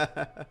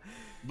second,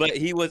 but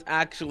he was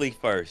actually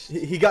first.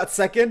 He got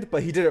second,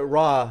 but he did it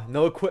raw.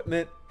 No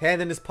equipment,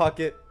 hand in his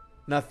pocket,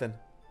 nothing.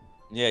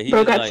 Yeah, he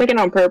Bro just, got like, second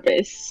on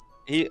purpose.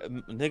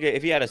 nigga,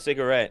 if he had a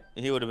cigarette,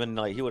 he would have been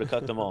like, he would have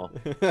cut them all.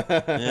 You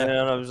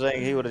know what I'm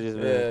saying? He would have just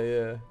been,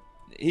 Yeah.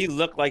 he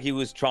looked like he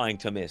was trying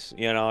to miss.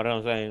 You know what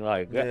I'm saying?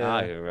 Like, get Yeah.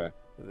 out of here,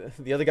 bro.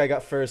 The other guy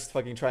got first,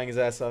 fucking trying his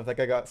ass off. That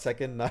guy got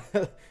second.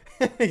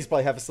 He's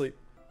probably half asleep.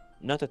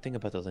 Not the thing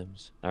about the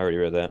limbs. I already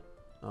read that.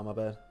 Oh, my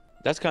bad.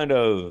 That's kind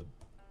of...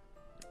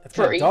 That's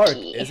kind of dark,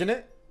 Freaky. isn't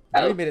it? I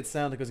Oh. already made it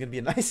sound like it was gonna be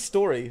a nice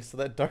story, so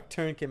that dark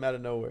turn came out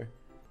of nowhere.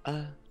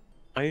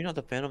 Are you not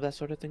the fan of that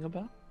sort of thing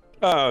about?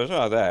 Oh, it's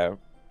not that.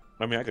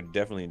 I mean, I could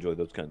definitely enjoy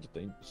those kinds of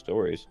things,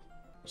 stories.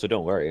 So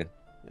don't worry.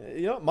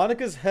 You know,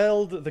 Monica's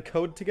held the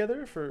code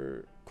together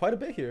for quite a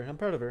bit here. I'm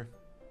proud of her.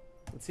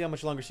 Let's see how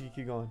much longer she can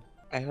keep going.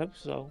 I hope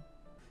so.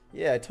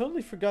 Yeah, I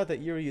totally forgot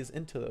that Yuri is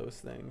into those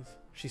things.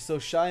 She's so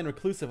shy and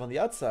reclusive on the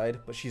outside,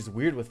 but she's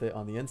weird with it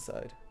on the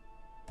inside.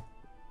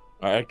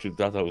 I actually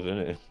thought that was in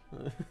it.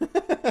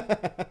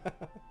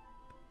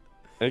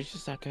 It's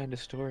just that kind of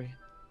story.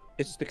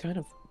 It's the kind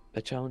of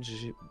that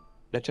challenges you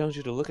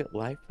to look at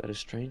life at a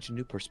strange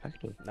new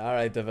perspective.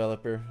 Alright,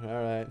 developer.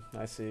 Alright,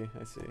 I see.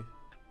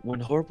 When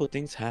horrible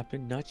things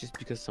happen, not just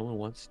because someone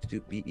wants to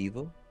be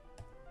evil,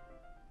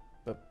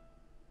 but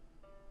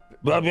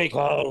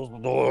because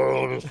the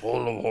world is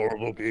full of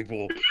horrible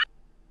people.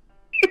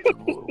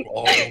 We're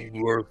all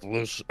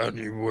worthless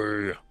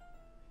anyway.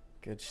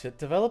 Good shit,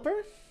 developer.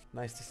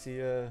 Nice to see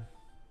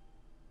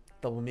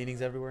double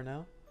meanings everywhere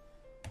now.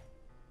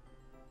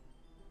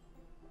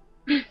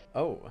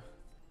 Oh.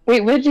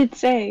 Wait, what did it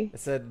say? It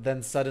said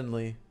then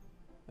suddenly,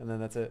 and then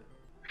that's it.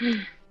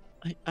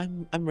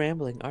 I'm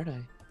rambling, aren't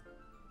I?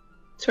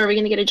 So are we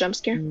gonna get a jump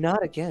scare?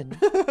 Not again.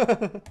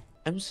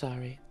 I'm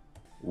sorry.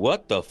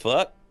 What the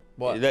fuck?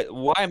 What?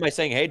 Why am I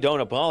saying, hey,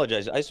 don't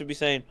apologize? I should be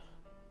saying,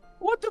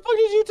 what the fuck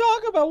did you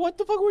talk about? What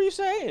the fuck were you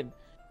saying?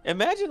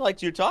 Imagine,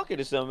 like, you're talking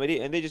to somebody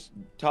and they just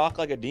talk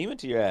like a demon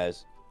to your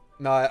ass.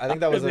 No, I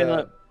think that was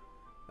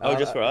Oh,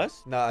 just for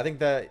us? No, I think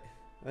that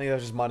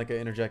was just Monika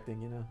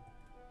interjecting. You know.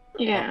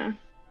 Yeah.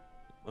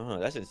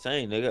 That's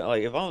insane, nigga.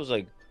 Like, if I was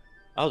like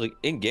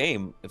in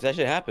game, if that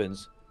shit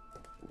happens,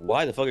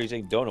 why the fuck are you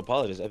saying don't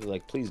apologize? I'd be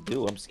like, please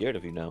do. I'm scared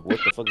of you now. What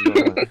the fuck is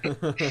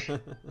going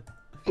on?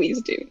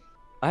 Please do.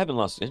 I haven't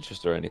lost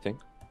interest or anything.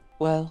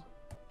 Well,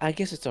 I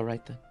guess it's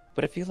alright then.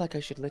 But I feel like I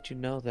should let you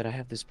know that I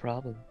have this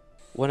problem.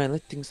 When I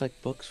let things like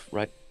books,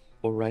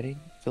 writing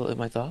fill in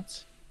my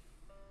thoughts.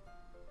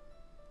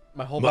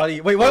 My whole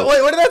body. Wait, what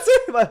did that say?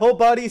 My whole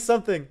body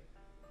something.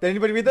 Did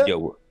anybody read that?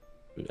 Yo,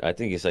 I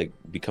think it's like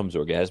becomes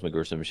orgasmic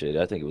or some shit.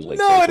 I think it was like.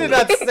 No, I did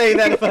not say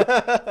that.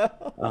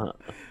 Uh,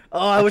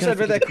 Oh, I wish I'd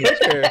read that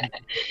quicker.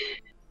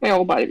 My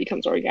whole body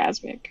becomes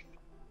orgasmic.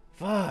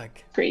 Fuck.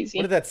 Crazy.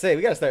 What did that say?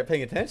 We gotta start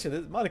paying attention.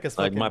 This Monica's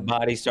like fucking. my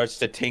body starts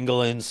to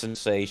tingle in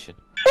sensation.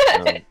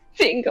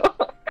 Single.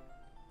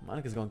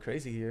 Monica's going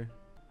crazy here.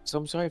 So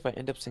I'm sorry if I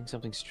end up saying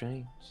something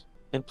strange.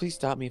 And please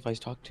stop me if I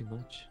talk too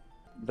much.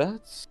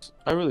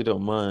 I really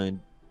don't mind.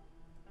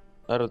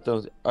 I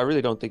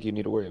really don't think you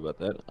need to worry about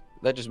that.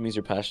 That just means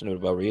you're passionate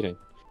about reading.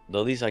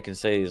 The least I can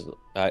say is,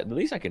 the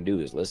least I can do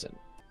is listen.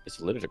 It's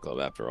a literature club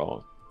after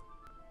all.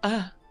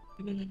 Wait,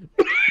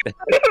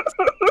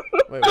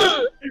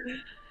 what?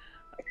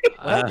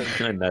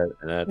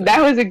 That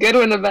was a good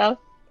one, Abel.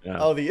 Yeah.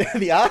 Oh, the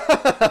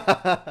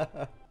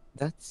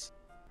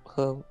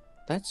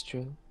That's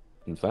true.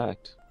 In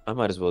fact, I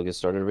might as well get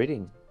started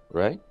reading,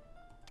 right?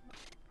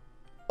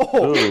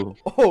 Oh. Ooh.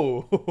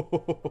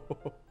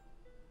 Oh.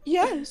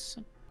 Yes.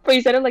 But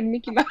you said it like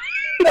Mickey Mouse.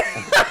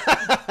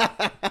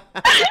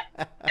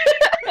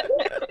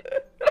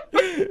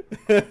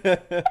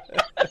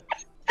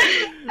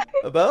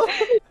 Abel?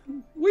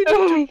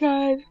 Oh my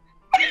god.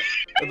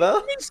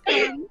 Abel?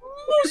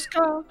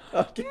 Muska.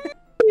 Okay.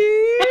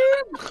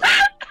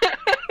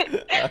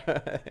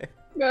 Alright.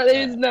 Bro,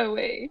 there's no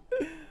way.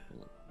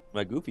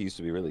 My Goofy used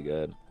to be really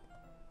good.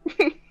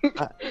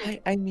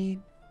 I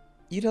mean,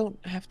 you don't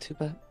have to,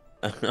 but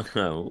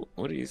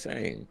what are you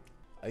saying?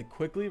 I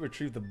quickly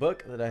retrieved the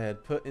book that I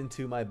had put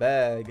into my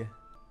bag.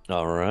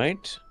 All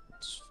right,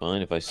 it's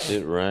fine if I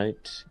sit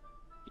right.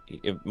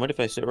 Mind if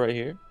I sit right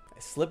here? I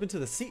slip into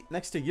the seat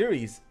next to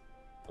Yuri's.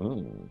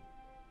 Ooh,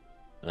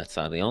 that's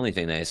not the only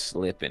thing that I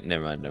slip in.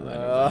 Never mind.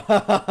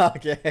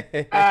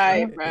 Okay.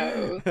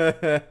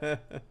 Eyebrow.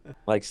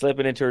 Like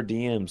slipping into her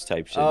DMs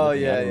type shit. Oh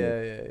nothing yeah, out of-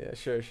 yeah.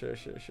 Sure.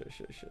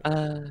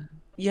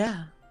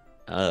 Yeah.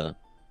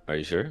 Are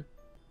you sure?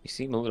 You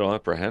seem a little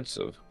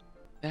apprehensive.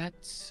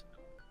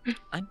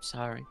 I'm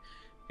sorry.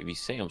 If you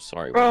say I'm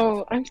sorry,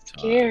 Bro, I'm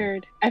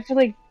scared. I feel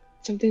like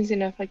something's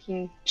gonna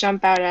fucking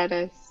jump out at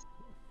us.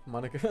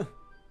 Monika.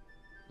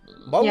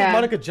 Why Yeah. would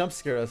Monica jump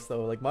scare us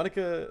though? Like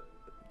Monica,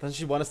 doesn't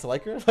she want us to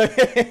like her?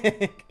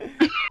 Like...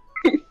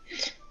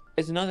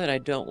 It's not that I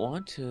don't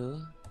want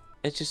to.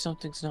 It's just I'm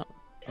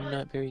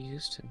not very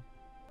used to.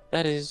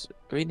 That is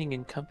reading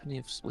in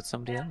company with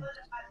somebody else.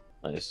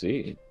 I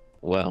see.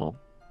 Well,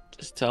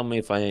 just tell me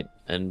if I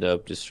end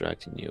up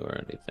distracting you or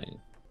anything.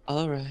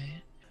 All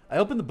right. I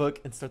open the book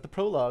and start the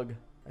prologue.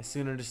 I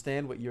soon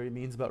understand what Yuri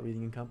means about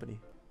reading in company.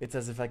 It's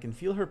as if I can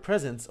feel her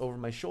presence over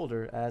my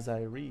shoulder as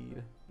I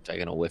read.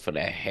 Taking a whiff of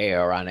that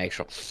hair on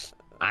extra. It's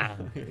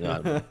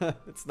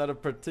not a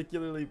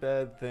particularly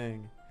bad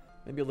thing.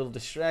 Maybe a little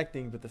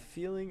distracting, but the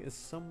feeling is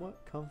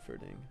somewhat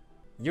comforting.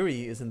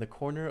 Yuri is in the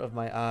corner of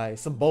my eye.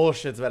 Some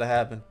bullshit's about to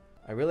happen.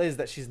 I realize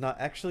that she's not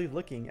actually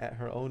looking at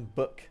her own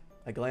book.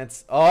 I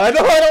glance. Oh, I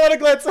don't want to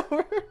glance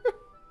over.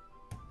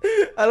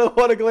 I don't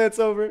want to glance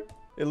over.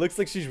 It looks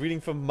like she's reading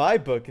from my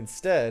book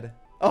instead.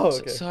 Oh,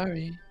 okay.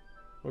 Sorry.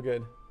 We're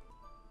good.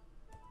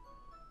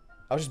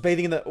 I was just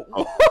bathing in the.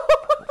 Oh.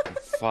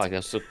 Fuck,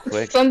 that's so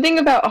quick. Something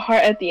about a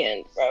heart at the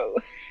end, bro.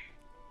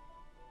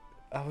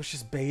 I was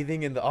just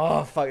bathing in the.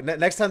 Oh, fuck.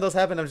 Next time those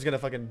happen, I'm just gonna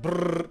fucking.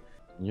 Brrr.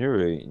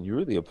 You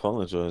really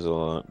apologize a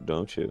lot,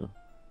 don't you?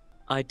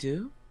 I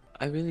do?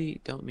 I really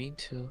don't mean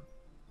to.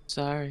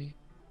 Sorry.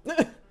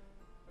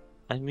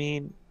 I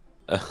mean...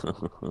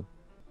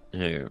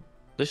 Here,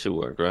 this should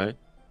work, right?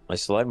 I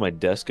slide my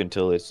desk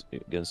until it's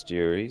against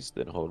Yuri's,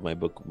 then hold my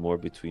book more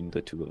between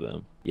the two of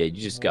them. Yeah,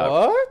 you just got...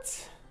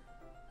 What?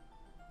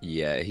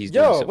 Yeah, he's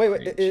doing Yo, some wait.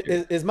 weird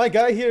shit. Is my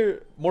guy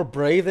here more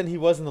brave than he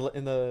was in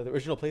the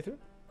original playthrough?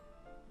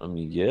 I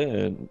mean,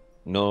 yeah,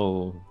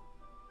 no...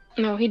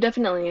 No, he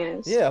definitely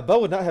is. Yeah,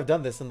 Abel would not have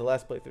done this in the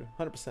last playthrough.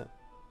 100%.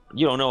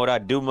 You don't know what I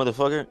do,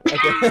 motherfucker?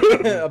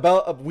 Okay.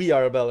 Abel, we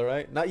are Abel,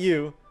 right? Not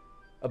you.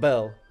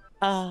 Abel.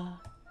 I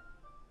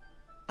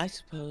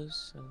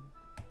suppose so.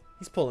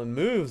 He's pulling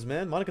moves,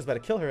 man. Monica's about to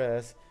kill her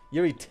ass.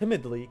 Yuri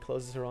timidly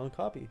closes her own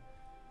copy.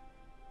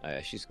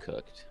 She's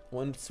cooked.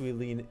 Once we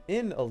lean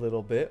in a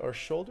little bit, our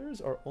shoulders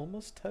are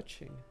almost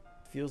touching.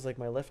 Feels like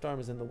my left arm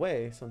is in the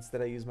way, so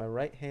instead I use my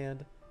right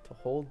hand to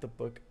hold the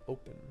book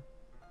open.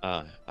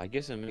 I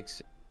guess it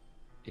makes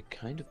it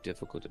kind of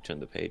difficult to turn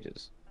the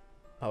pages.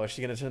 Oh, is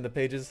she gonna turn the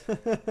pages?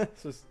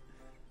 It's just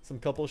some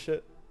couple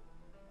shit.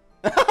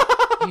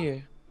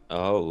 Here.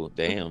 Oh,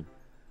 damn.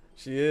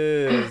 She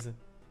is.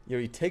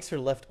 Yuri takes her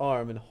left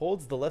arm and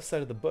holds the left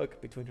side of the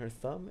book between her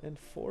thumb and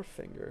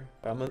forefinger.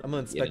 I'm gonna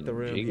inspect the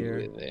room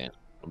here.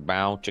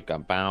 Bow,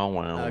 chicka, bow,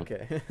 wow.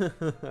 Okay.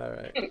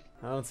 Alright.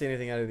 I don't see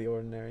anything out of the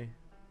ordinary.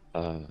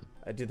 I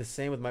do the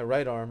same with my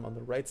right arm on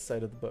the right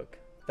side of the book.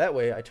 That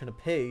way, I turn a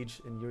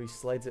page and Yuri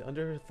slides it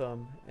under her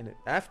thumb, and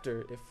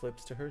after it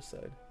flips to her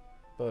side.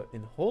 But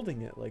in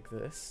holding it like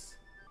this,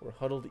 we're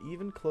huddled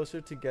even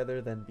closer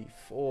together than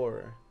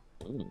before.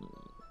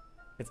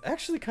 It's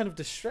actually kind of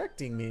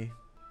distracting me.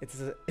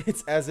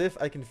 It's as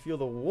if I can feel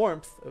the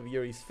warmth of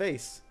Yuri's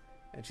face,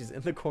 and she's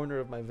in the corner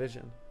of my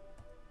vision.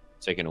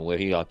 Taking away,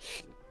 he got,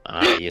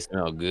 you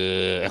smell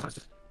good.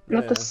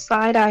 Not the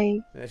side eye.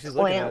 Yeah, she's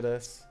looking at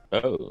us.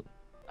 Oh.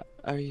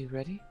 Are you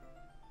ready?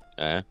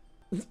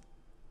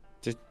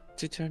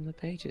 To turn the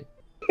pages.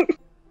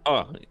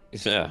 Oh,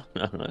 yeah.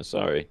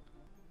 Sorry.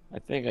 I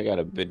think I got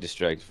a bit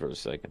distracted for a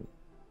second.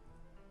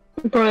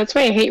 Bro, that's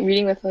why I hate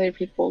reading with other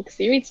people, because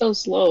they read so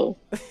slow.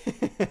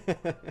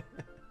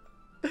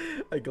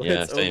 I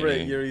glance over at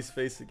here. Yuri's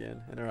face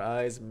again, and our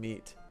eyes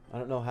meet. I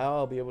don't know how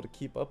I'll be able to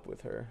keep up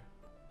with her.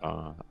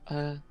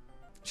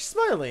 She's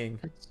smiling.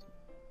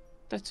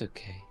 That's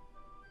okay.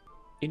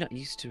 You're not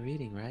used to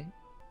reading, right?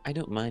 I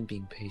don't mind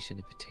being patient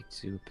if it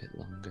takes you a bit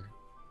longer.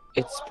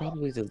 It's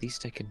probably the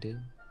least I can do,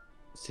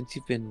 since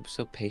you've been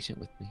so patient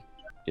with me.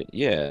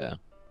 Yeah,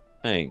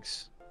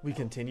 thanks. We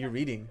continue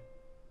reading.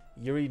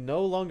 Yuri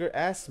no longer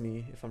asks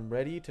me if I'm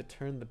ready to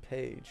turn the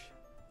page.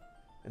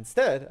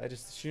 Instead, I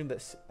just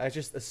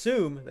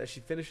assume that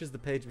she finishes the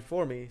page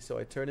before me, so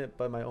I turn it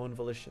by my own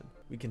volition.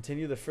 We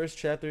continue the first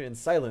chapter in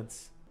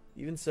silence.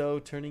 Even so,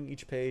 turning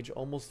each page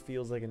almost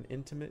feels like an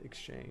intimate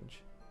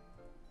exchange.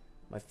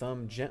 My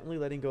thumb gently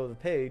letting go of the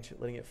page,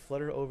 letting it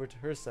flutter over to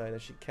her side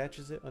as she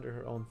catches it under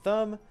her own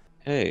thumb.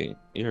 Hey,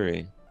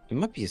 Yuri, it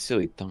might be a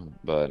silly thumb,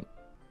 but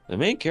The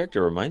main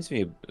character reminds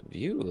me of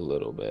you a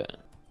little bit.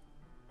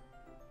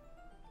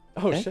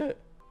 Oh Eh? shit.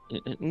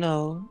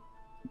 No,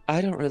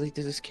 I don't really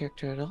do this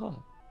character at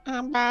all.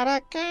 Oh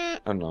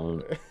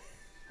no,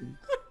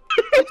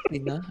 actually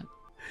not.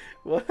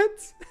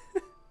 What?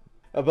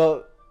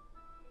 About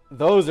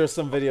those are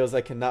some videos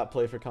I cannot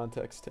play for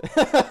context.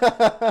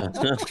 I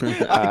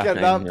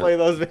cannot play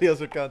those videos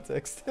for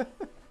context.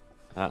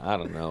 I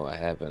don't know what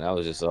happened. I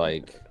was just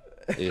like,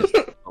 it just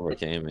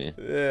overcame me.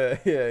 Yeah.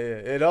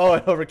 It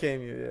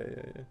overcame you.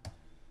 Yeah.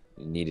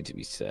 It needed to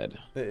be said.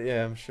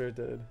 Yeah, I'm sure it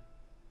did.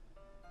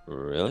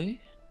 Really?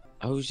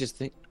 I was just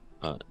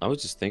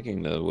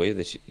thinking the way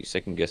that she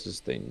second guesses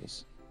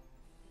things,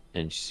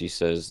 and she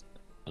says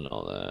and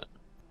all that.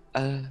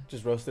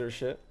 Just roasted her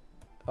shit.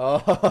 Oh.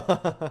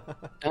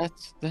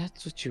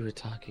 That's what you were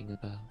talking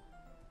about.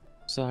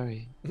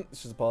 Sorry.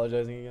 She's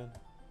apologizing again.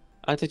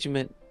 I thought you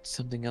meant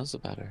something else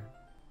about her.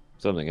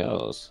 Something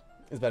else.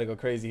 It's about to go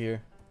crazy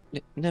here.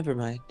 Never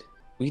mind.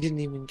 We didn't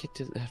even get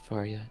to that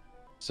far yet,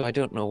 so I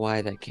don't know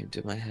why that came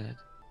to my head.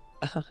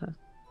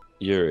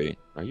 Yuri,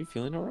 are you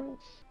feeling alright?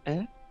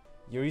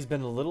 Yuri's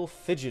been a little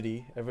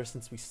fidgety ever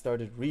since we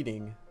started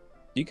reading.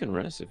 You can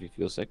rest if you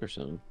feel sick or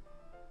something.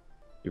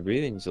 Your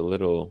breathing's a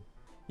little...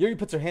 Yuri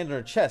puts her hand on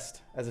her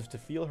chest as if to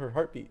feel her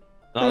heartbeat.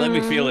 Oh, let me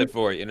feel it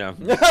for you, know.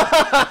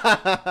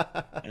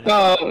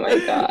 Oh my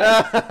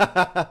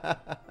god.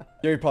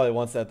 Yuri probably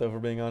wants that though, if we're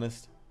being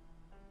honest.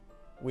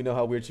 We know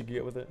how weird she can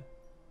get with it.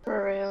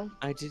 For real.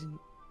 I didn't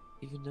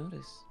even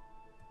notice.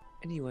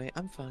 Anyway,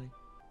 I'm fine.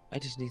 I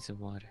just need some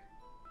water.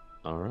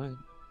 Alright,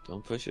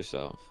 don't push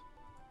yourself.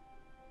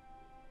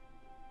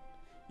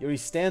 Yuri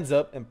stands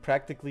up and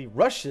practically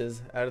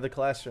rushes out of the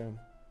classroom.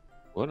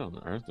 What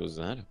on earth was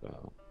that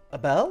about?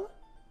 Abel?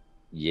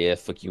 Yeah,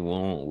 fuck you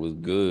want was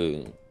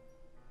good.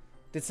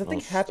 Did something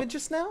Oh, happen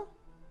just now?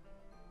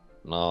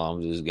 No,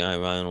 I'm just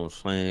going around on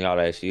slang all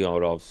that shit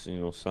all off, you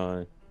know,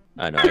 son.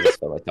 I know, I just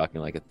felt like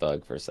talking like a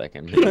thug for a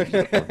second. I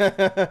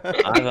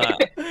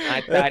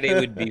thought it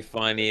would be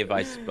funny if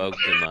I spoke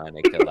to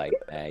Monika like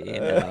that, you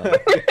know.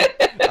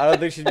 I don't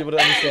think she'd be able to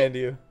understand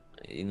you.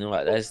 You know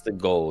what? That's the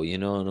goal. You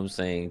know what I'm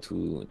saying?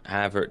 To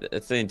have her.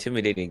 That's the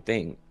intimidating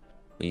thing.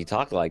 When you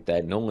talk like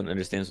that, no one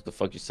understands what the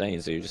fuck you're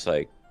saying. So you're just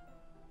like,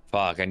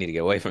 "Fuck, I need to get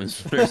away from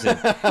this person."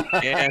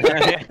 Yeah.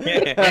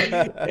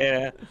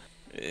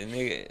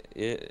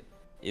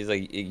 It's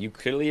like you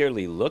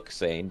clearly look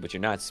sane, but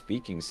you're not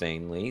speaking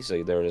sanely.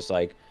 So they're just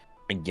like,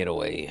 "Get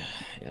away,"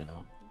 you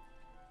know.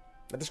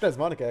 That describes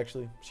Monika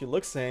actually. She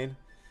looks sane.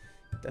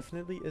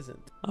 Definitely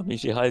isn't. I mean,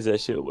 she hides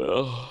that shit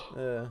well.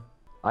 Yeah.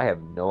 I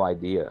have no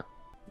idea.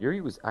 Yuri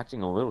was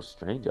acting a little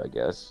strange, I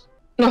guess.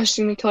 No,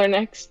 she's gonna kill her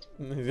next.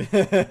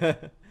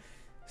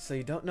 So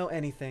you don't know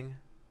anything.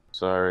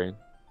 Sorry.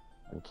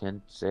 I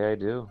can't say I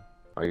do.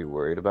 Are you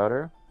worried about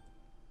her?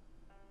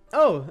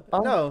 Oh,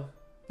 no.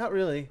 Not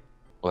really.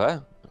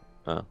 What?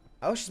 Oh.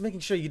 I was just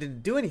making sure you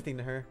didn't do anything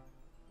to her.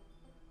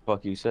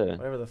 Fuck you said.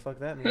 Whatever the fuck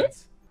that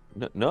means.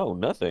 No,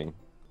 nothing.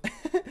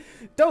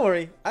 Don't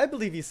worry. I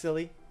believe you,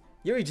 silly.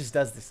 Yuri just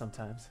does this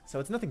sometimes. So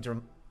it's nothing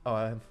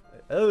so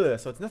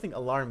it's nothing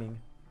alarming.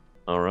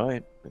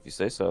 Alright, if you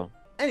say so.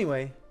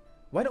 Anyway,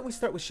 why don't we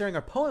start with sharing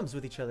our poems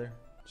with each other?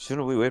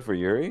 Shouldn't we wait for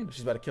Yuri?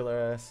 She's about to kill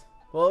her ass.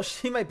 Well,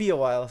 she might be a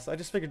while, so I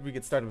just figured we'd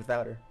get started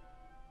without her.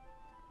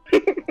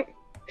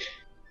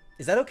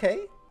 Is that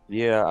okay?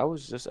 Yeah, I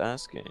was just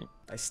asking.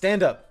 I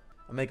stand up.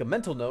 I make a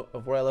mental note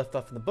of where I left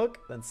off in the book,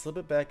 then slip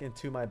it back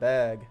into my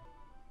bag.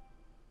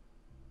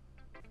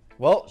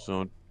 Well,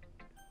 So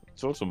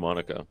it's also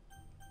Monika.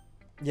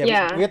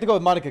 yeah. We have to go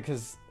with Monika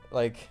because,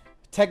 like,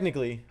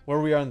 technically, where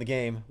we are in the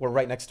game, we're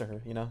right next to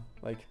her, you know?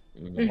 Like,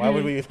 why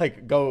would we,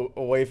 like, go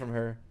away from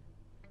her?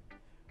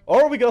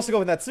 Or we could also go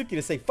with Natsuki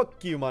to say,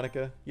 fuck you,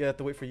 Monika. You have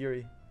to wait for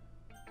Yuri.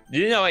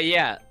 You know what?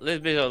 Yeah,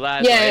 let's be the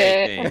last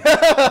Yeah.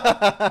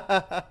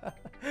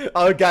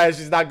 Oh, guys,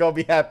 she's not gonna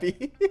be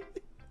happy.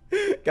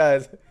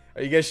 Guys,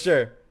 are you guys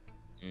sure?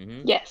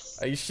 Yes.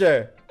 Are you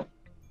sure?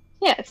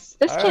 Yes.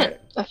 This All can't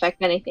right.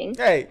 affect anything.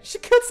 Hey, she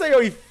killed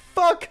Sayori.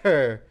 Fuck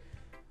her.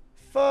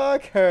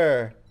 Fuck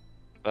her.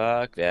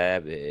 Fuck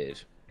that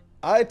bitch.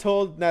 I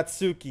told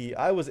Natsuki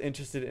I was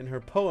interested in her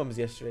poems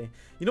yesterday.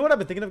 You know what I've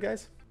been thinking of,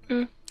 guys?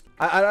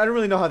 I don't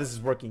really know how this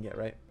is working yet,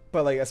 right?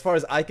 But, like, as far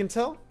as I can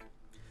tell,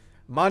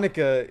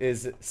 Monika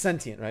is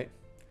sentient, right?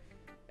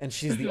 And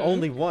she's the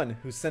only one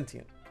who's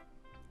sentient.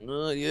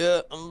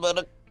 Yeah, I'm about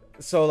to...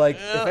 So, like,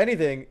 if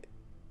anything,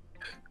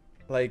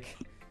 like,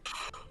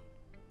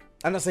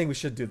 I'm not saying we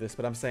should do this,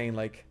 but I'm saying,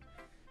 like,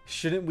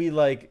 shouldn't we,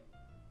 like,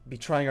 be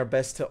trying our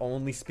best to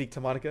only speak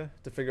to Monika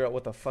to figure out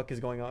what the fuck is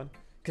going on?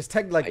 Because,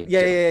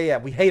 yeah,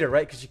 we hate her,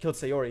 right? Because she killed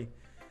Sayori.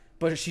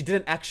 But she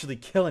didn't actually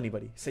kill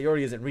anybody.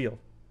 Sayori isn't real.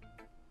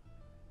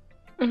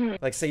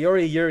 Like,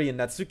 Sayori, Yuri, and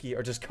Natsuki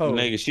are just code.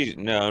 Nigga, she's...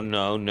 No.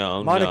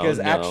 Monika is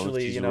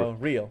actually, she's you know,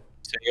 real.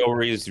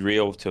 Sayori is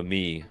real to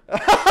me.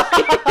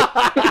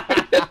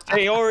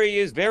 Sayori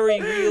is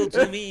very real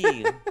to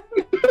me.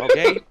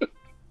 Okay?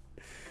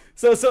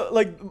 So,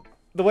 like,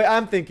 the way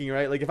I'm thinking,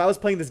 right? Like, if I was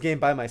playing this game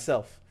by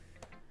myself,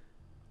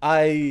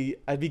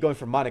 I'd be going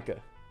for Monika.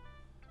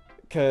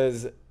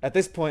 Because at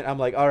this point, I'm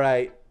like, all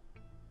right,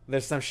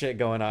 there's some shit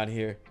going on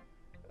here.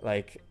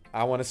 Like,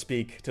 I want to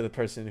speak to the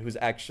person who's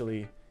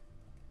actually...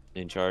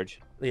 In charge?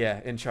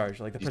 Yeah, in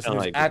charge. Like, the You person sound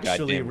who's like a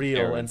actually goddamn real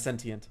Karen. and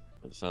sentient.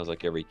 It sounds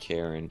like every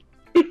Karen.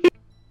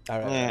 All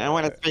right. Yeah, I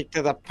want to speak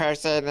to the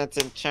person that's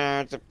in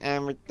charge of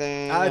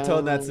everything. I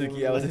told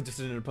Natsuki I was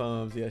interested in her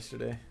poems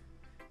yesterday.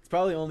 It's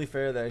probably only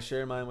fair that I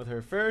share mine with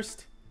her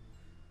first.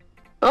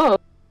 Oh.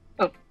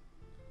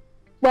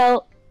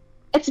 Well,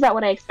 it's about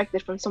what I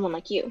expected from someone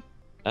like you.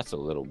 That's a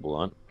little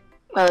blunt.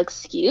 Well,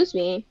 excuse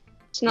me.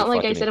 It's not You're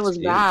like I fucking said it was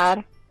excused.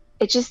 bad.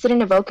 It just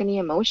didn't evoke any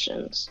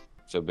emotions.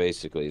 So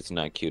basically, it's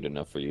not cute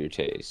enough for your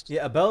taste.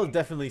 Yeah, Abel is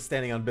definitely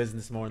standing on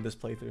business more in this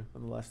playthrough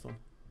than the last one.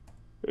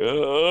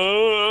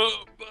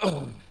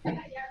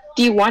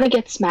 Do you want to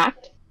get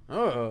smacked?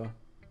 Oh.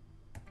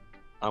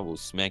 I will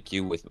smack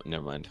you with.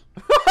 Never mind.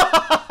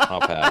 I'll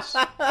pass.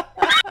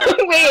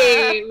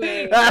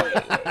 wait.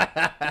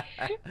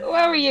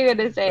 What were you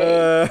gonna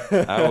say?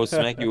 I will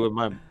smack you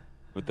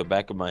with the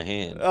back of my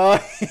hand. Oh,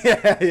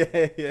 yeah.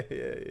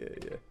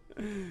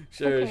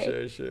 Sure.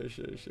 Okay. Sure.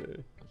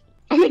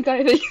 Oh my god,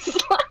 I think you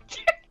slapped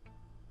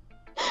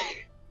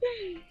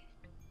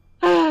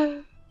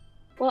her.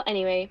 Well,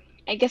 anyway,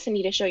 I guess I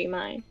need to show you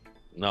mine.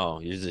 No,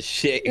 you're just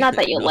shit. Not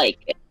that you No. like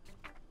it.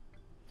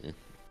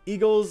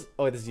 Eagles.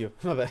 Oh, wait, this is you.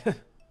 My bad.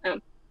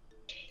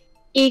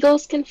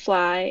 Eagles can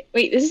fly.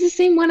 Wait, this is the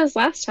same one as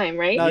last time,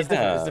 right? No, it's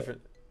different. Yeah. It's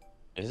different.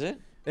 Is it?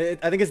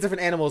 I think it's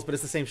different animals, but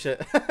it's the same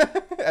shit.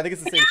 I think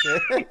it's the same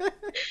shit.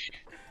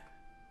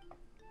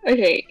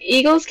 Okay,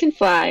 eagles can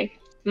fly.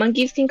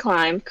 Monkeys can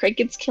climb,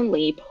 crickets can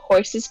leap,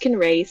 horses can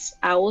race,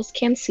 owls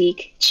can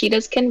seek,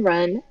 cheetahs can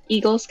run,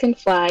 eagles can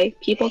fly,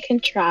 people can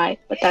try,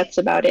 but that's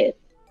about it.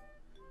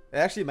 It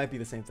actually might be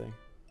the same thing.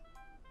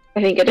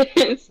 I think it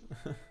is.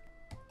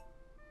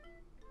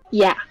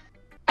 Yeah,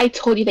 I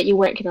told you that you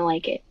weren't gonna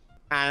like it.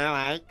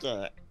 I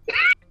like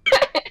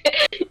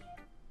it.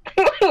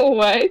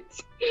 What?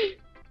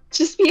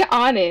 Just be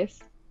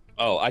honest.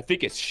 Oh, I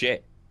think it's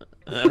shit.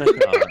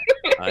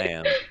 I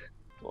am.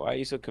 Why are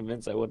you so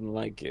convinced I wouldn't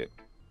like it?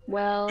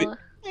 Well,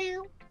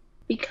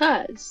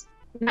 because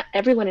not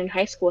everyone in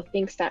high school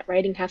thinks that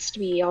writing has to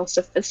be all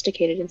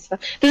sophisticated and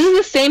stuff. This is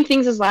the same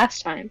things as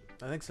last time.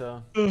 I think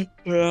so.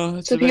 Yeah.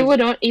 So people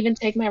don't even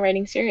take my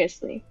writing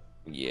seriously.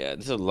 Yeah,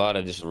 there's a lot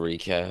of just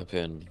recap,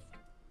 and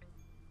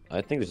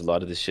I think there's a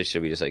lot of this shit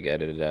should be just like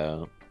edited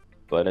out.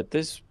 But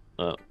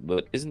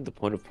but isn't the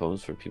point of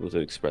poems for people to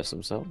express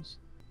themselves?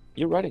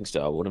 Your writing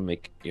style wouldn't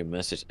make your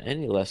message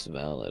any less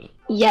valid.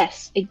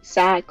 Yes,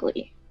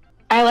 exactly.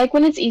 I like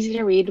when it's easy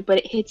to read, but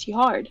it hits you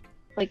hard.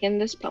 Like in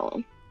this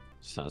poem.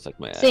 Sounds like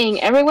my ex. Saying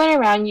everyone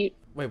around you...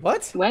 Wait,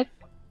 what? What?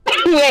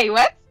 Wait,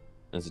 what?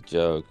 That's a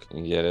joke.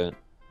 You get it?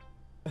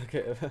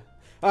 Okay.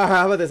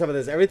 How about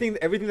this? Everything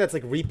that's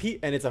like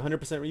repeat and it's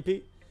 100%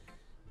 repeat.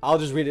 I'll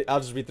just read it. I'll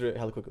just read through it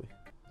hella quickly.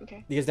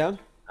 Okay. You guys down?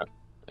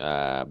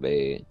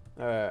 Babe.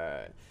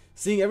 Alright.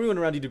 Seeing everyone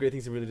around you do great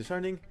things is really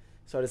disheartening,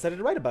 so I decided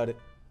to write about it.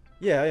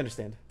 Yeah, I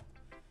understand.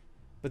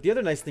 But the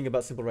other nice thing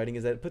about simple writing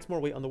is that it puts more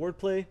weight on the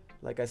wordplay.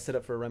 Like I set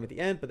up for a rhyme at the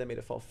end, but then made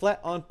it fall flat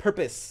on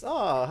purpose.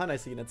 Ah, how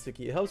nice of you,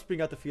 Natsuki. It helps bring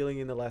out the feeling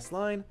in the last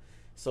line.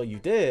 So you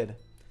did.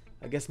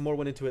 I guess more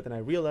went into it than I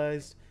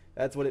realized.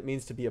 That's what it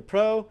means to be a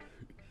pro.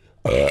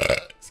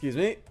 Excuse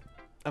me.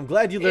 I'm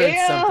glad you learned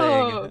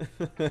something.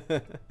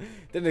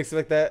 Didn't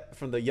expect that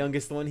from the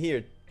youngest one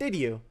here, did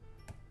you?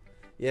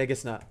 Yeah, I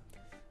guess not.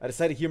 I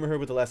decided to humor her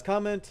with the last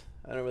comment.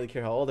 I don't really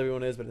care how old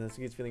everyone is, but if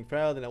Natsuki's feeling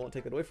proud, then I won't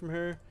take it away from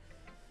her.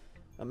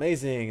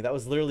 Amazing. That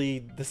was literally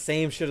the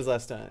same shit as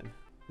last time.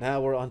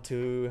 Now we're on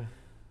to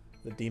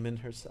the demon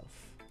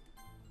herself.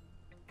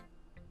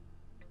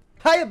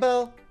 Hiya,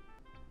 Belle.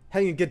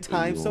 Having a good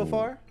time so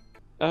far?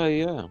 Oh,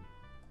 yeah.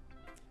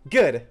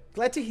 Good.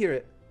 Glad to hear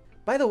it.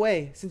 By the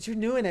way, since you're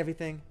new and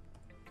everything,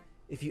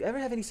 if you ever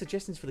have any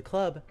suggestions for the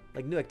club,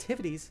 like new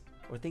activities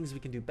or things we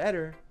can do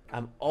better,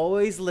 I'm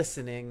always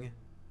listening.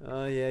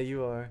 Oh, yeah,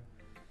 you are.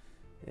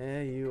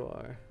 Yeah, you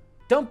are.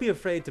 Don't be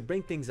afraid to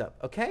bring things up,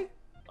 okay?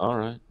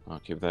 Alright, I'll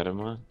keep that in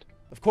mind.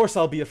 Of course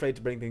I'll be afraid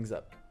to bring things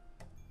up.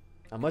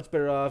 I'm much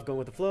better off going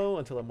with the flow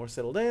until I'm more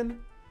settled in.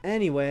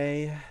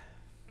 Anyway,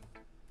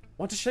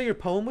 want to share your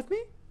poem with me?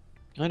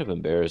 Kind of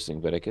embarrassing,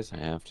 but I guess I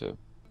have to.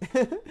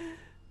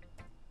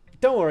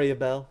 Don't worry,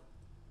 Abel.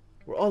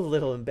 We're all a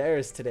little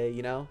embarrassed today,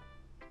 you know?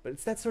 But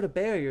it's that sort of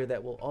barrier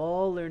that we'll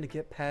all learn to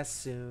get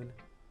past soon.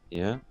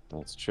 Yeah,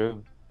 that's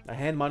true. I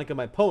hand Monika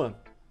my poem.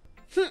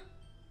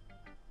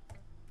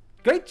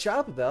 Great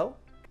job, Abel.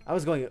 I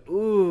was going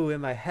ooh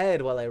in my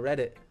head while I read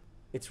it.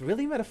 It's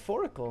really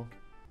metaphorical.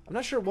 I'm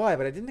not sure why,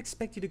 but I didn't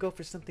expect you to go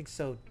for something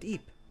so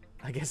deep.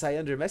 I guess I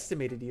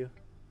underestimated you.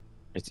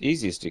 It's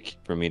easiest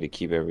for me to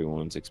keep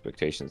everyone's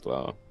expectations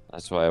low.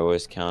 That's why I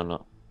always count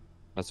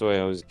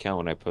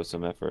when I put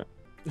some effort.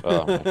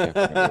 Oh, I can't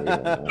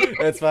remember.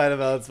 It's fine,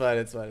 Abel. It's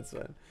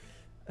fine.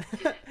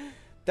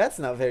 That's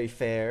not very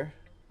fair.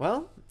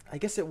 Well, I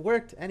guess it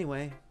worked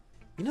anyway.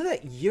 You know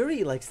that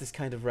Yuri likes this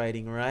kind of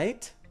writing,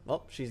 right?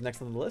 Well, she's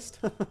next on the list.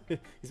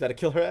 He's about to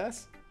kill her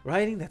ass.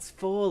 Writing that's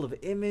full of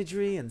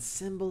imagery and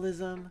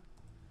symbolism.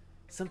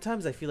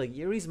 Sometimes I feel like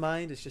Yuri's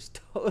mind is just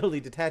totally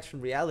detached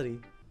from reality.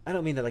 I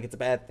don't mean that like it's a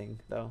bad thing,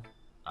 though.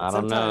 But I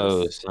don't know.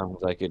 sometimes Sounds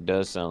like it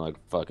does sound like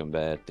a fucking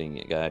bad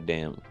thing.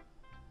 Goddamn.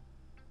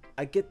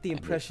 I get the I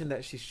get impression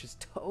that she's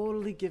just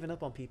totally given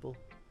up on people.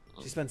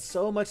 She spends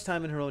so much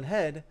time in her own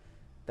head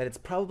that it's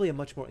probably a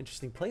much more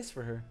interesting place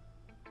for her.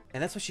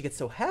 And that's why she gets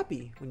so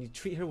happy when you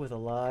treat her with a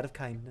lot of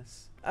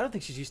kindness. I don't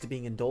think she's used to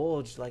being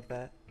indulged like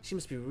that. She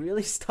must be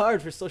really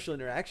starved for social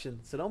interaction,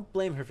 so don't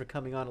blame her for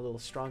coming on a little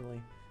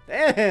strongly.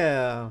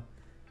 Damn!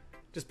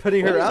 Just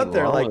putting What her is out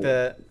there wrong like with-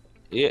 that.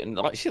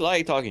 Yeah, she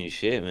like talking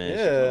shit, man. She's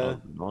Yeah.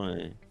 kinda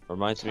annoying.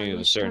 Reminds me of a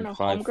I certain don't know,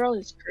 five. homegirl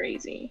is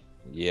crazy.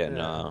 Yeah, Yeah.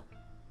 nah.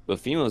 But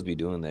females be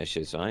doing that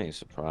shit, so I ain't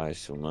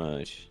surprised too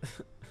much.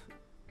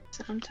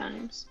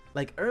 Sometimes.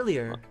 Like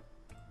earlier,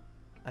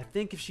 I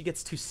think if she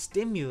gets too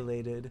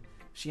stimulated,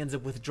 she ends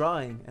up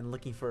withdrawing and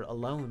looking for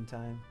alone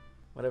time.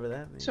 Whatever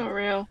that means. So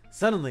real.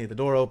 Suddenly, the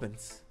door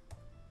opens.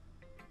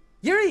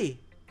 Yuri!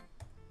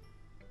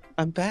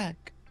 I'm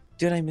back.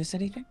 Did I miss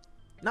anything?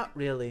 Not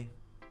really.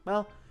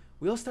 Well,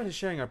 we all started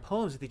sharing our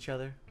poems with each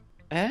other.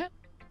 Eh?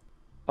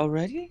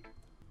 Already?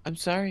 I'm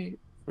sorry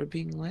for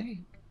being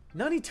late.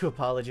 No need to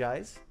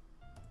apologize.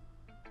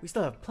 We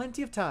still have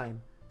plenty of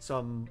time, so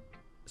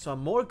I'm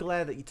more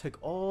glad that you took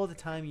all the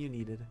time you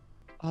needed.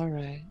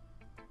 Alright.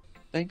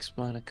 Thanks,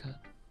 Monica.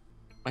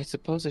 I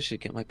suppose I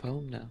should get my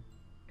poem now.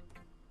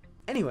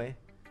 Anyway,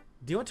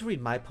 do you want to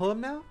read my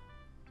poem now?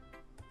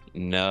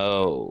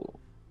 No.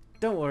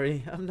 Don't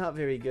worry, I'm not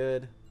very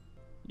good.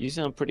 You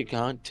sound pretty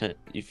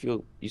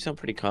you sound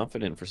pretty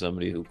confident for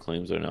somebody who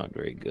claims they're not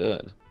very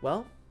good.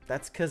 Well,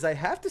 that's because I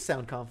have to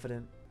sound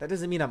confident. That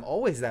doesn't mean I'm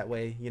always that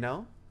way, you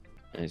know?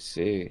 I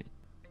see.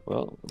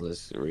 Well,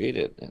 let's read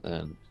it and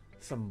then.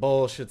 Some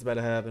bullshit's about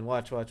to happen.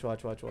 Watch.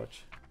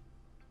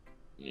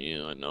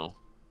 Yeah, I know.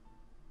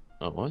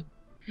 Oh, what?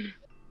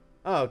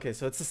 Oh, okay,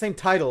 so it's the same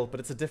title, but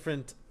it's a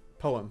different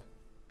poem.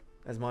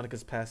 As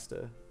Monica's past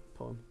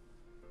poem.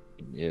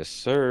 Yes,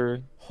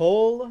 sir.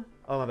 Hole.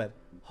 Oh, my bad.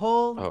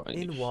 Hole Oh,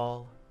 in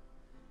wall.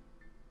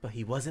 But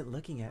he wasn't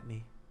looking at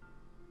me.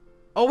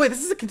 Oh, wait,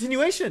 this is a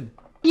continuation.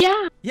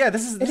 Yeah. Yeah,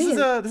 this is is.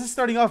 this is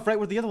starting off right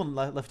where the other one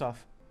left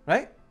off,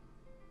 right?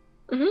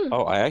 Mm-hmm.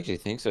 Oh, I actually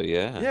think so,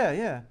 yeah.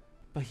 Yeah.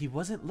 But he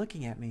wasn't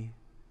looking at me.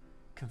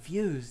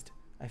 Confused,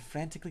 I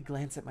frantically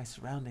glance at my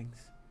surroundings,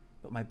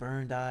 but my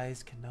burned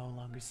eyes can no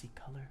longer see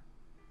color.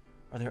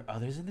 Are there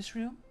others in this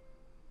room?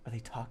 Are they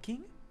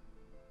talking?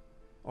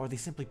 Or are they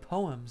simply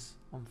poems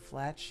on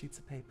flat sheets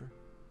of paper?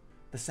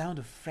 The sound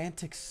of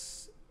frantic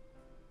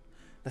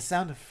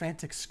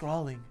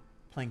scrawling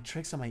playing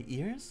tricks on my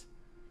ears?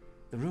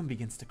 The room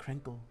begins to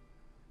crinkle,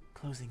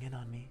 closing in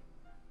on me.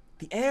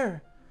 The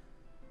air!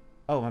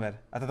 Oh, my bad.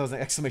 I thought that was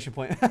an exclamation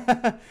point.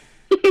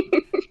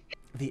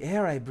 The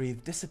air I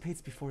breathe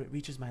dissipates before it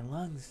reaches my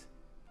lungs.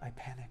 I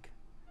panic.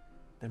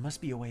 There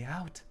must be a way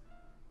out.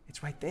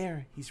 It's right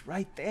there. He's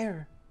right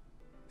there.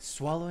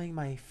 Swallowing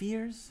my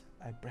fears,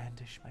 I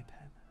brandish my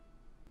pen.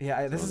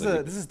 Yeah, this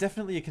is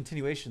definitely a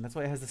continuation. That's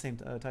why it has the same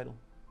title.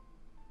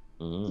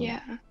 Mm.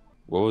 Yeah.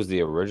 What was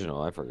the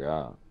original? I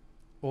forgot.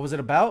 What was it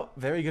about?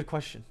 Very good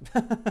question.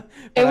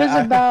 It was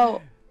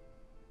about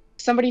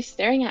somebody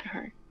staring at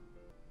her.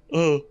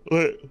 Oh,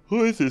 wait.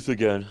 Who is this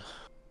again?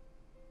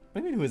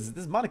 What do you mean? Who is this?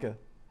 This is Monica.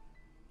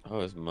 Oh,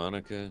 it's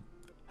Monica.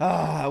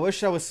 Ah, I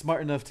wish I was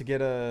smart enough to get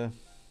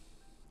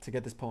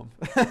this poem.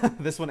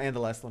 This one and the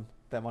last one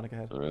that Monica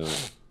had. Really?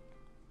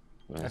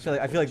 I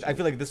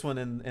feel like this one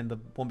and the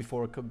one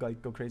before could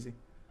go crazy.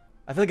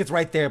 I feel like it's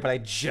right there, but I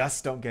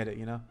just don't get it.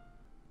 You know?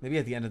 Maybe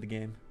at the end of the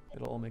game,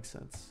 it'll all make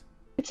sense.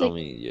 It's I like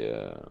mean,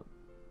 yeah.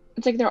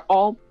 it's like they're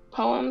all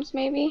poems,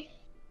 maybe.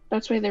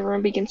 That's why the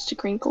room begins to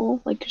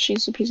crinkle, like 'cause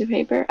she's a piece of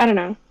paper. I don't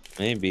know,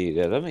 Maybe.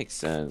 Yeah, that makes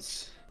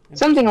sense.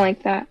 something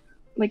like that,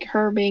 like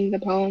her being the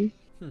poem.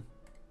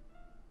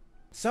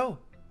 So,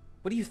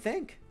 what do you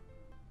think?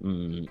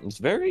 It's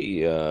very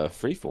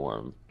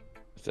freeform,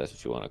 if that's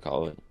what you want to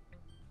call it.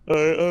 I'm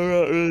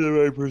not really the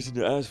right person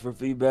to ask for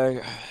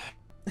feedback.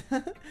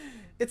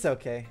 It's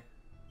okay.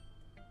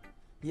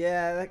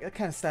 Yeah, that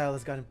kind of style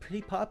has gotten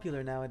pretty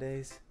popular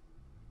nowadays.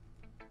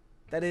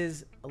 That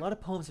is, a lot of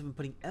poems have been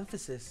putting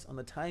emphasis on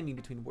the timing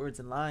between words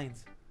and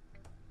lines.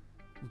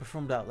 When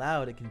performed out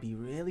loud, it can be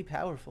really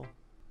powerful.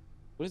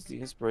 What is the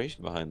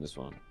inspiration behind this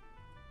one?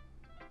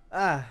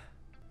 Ah,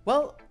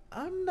 well,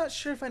 I'm not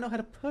sure if I know how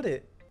to put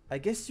it. I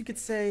guess you could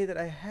say that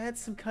I had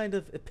some kind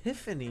of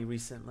epiphany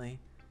recently.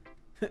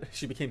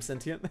 She became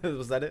sentient?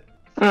 Was that it?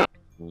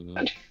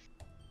 Mhm.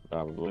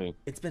 Probably.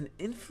 It's been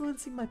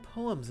influencing my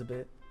poems a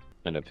bit.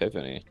 An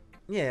epiphany.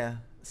 Yeah,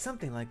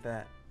 something like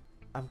that.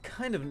 I'm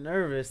kind of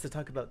nervous to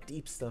talk about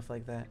deep stuff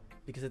like that,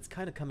 because it's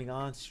kind of coming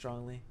on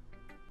strongly.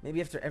 Maybe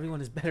after everyone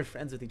is better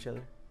friends with each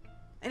other.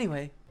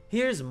 Anyway,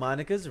 here's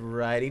Monica's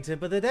writing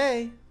tip of the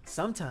day.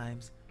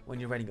 Sometimes, when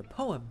you're writing a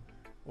poem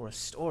or a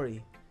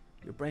story,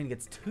 your brain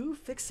gets too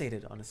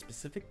fixated on a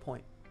specific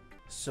point.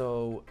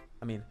 So,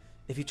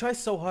 if you try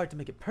so hard to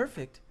make it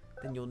perfect,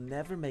 then you'll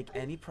never make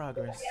any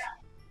progress.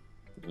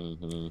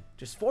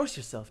 Just force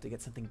yourself to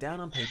get something down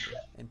on paper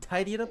and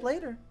tidy it up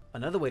later.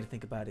 Another way to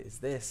think about it is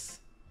this.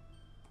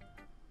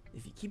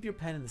 If you keep your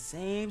pen in the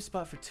same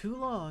spot for too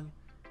long,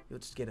 you'll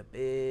just get a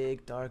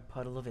big dark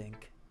puddle of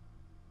ink.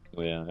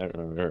 Well, yeah, I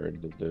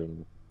heard the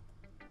dude.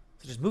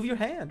 So just move your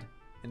hand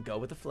and go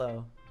with the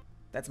flow.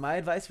 That's my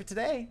advice for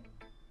today.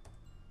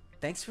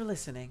 Thanks for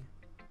listening.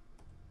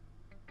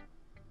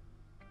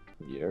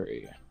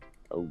 Yuri.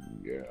 Oh,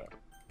 yeah.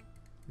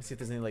 Let's see if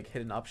there's any like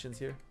hidden options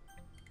here.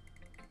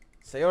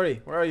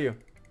 Sayori, where are you?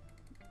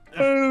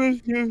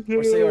 Where's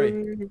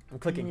Sayori? I'm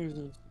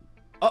clicking.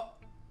 Oh.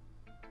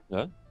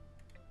 Huh?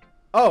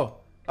 Oh.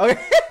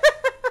 Okay.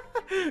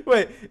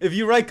 Wait, if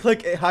you right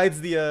click, it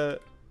hides the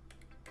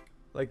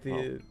like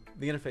the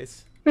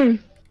interface. I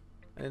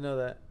didn't know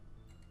that.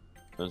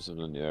 Learn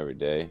something new every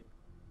day.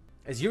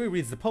 As Yuri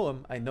reads the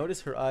poem, I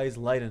notice her eyes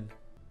lighten.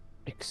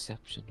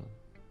 Exceptional.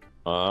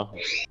 What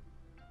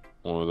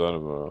was that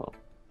about?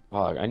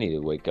 Fuck, I need to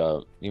wake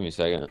up. Give me a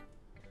second.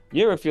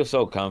 You ever feel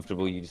so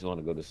comfortable you just want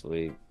to go to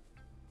sleep?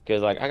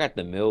 Cause like I got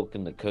the milk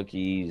and the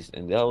cookies,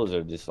 and those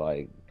are just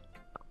like,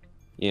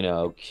 you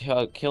know,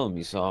 killing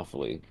me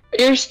softly.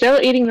 You're still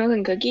eating milk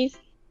and cookies?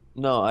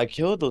 No, I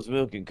killed those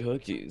milk and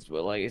cookies,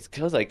 but like it's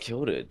cause I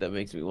killed it that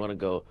makes me want to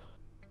go.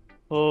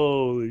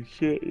 Holy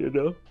shit, you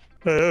know?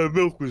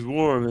 Milk was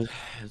warm, and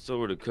so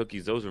were the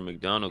cookies. Those were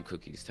McDonald's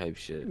cookies type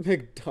shit.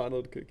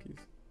 McDonald's cookies.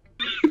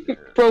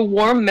 Bro,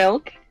 warm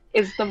milk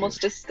is the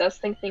most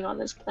disgusting thing on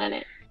this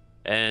planet.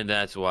 And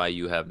that's why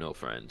you have no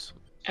friends.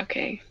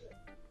 Okay.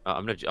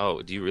 I'm not.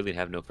 Oh, do you really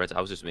have no friends?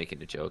 I was just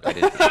making a joke. I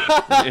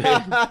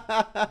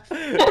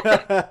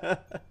didn't.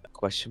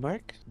 Question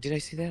mark? Did I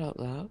say that out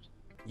loud?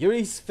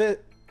 Yuri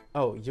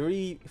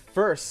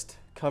first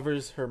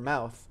covers her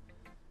mouth,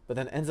 but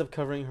then ends up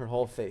covering her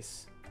whole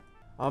face.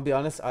 I'll be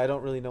honest, I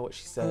don't really know what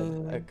she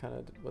said. I kind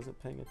of wasn't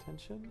paying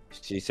attention.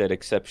 She said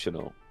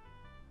exceptional.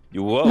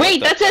 Whoa,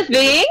 wait, that's a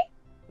thing?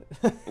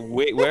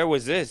 Wait, where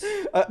was this?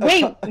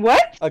 Wait,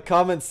 what? A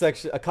comment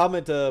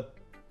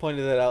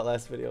pointed that out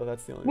last video.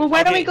 That's the only. Well,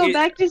 why don't we go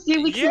back to see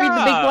if we can read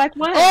the big black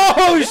one?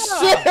 Oh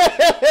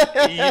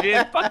shit! You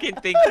didn't fucking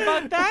think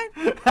about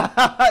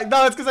that?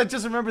 No, it's because I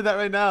just remembered that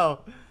right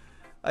now.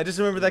 I just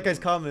remembered that guy's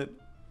comment.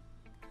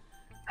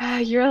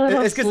 You're a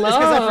little It's slow.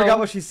 because I forgot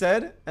what she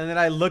said, and then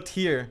I looked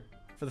here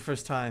for the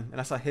first time,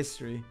 and I saw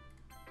history.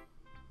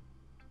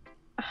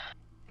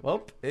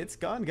 Well, it's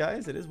gone,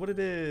 guys. It is what it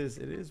is.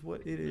 It is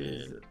what it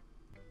is.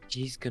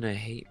 He's gonna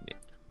hate me.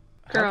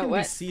 How Girl, can we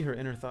what? see her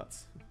inner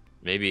thoughts?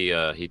 Maybe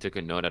he took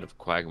a note out of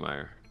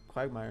Quagmire.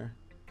 Quagmire.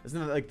 Isn't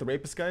that like the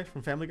rapist guy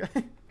from Family Guy?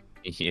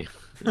 Yeah.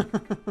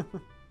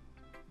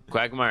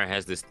 Quagmire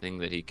has this thing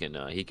that he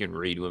can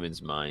read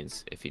women's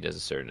minds if he does a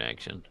certain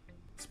action.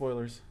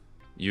 Spoilers.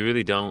 You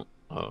really don't.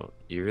 Oh,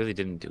 you really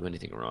didn't do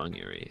anything wrong,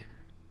 Yuri.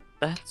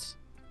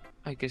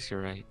 I guess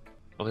you're right.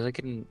 What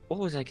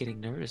was I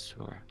getting nervous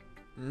for?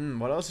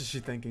 What else is she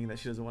thinking that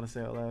she doesn't want to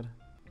say out loud?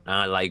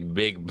 Like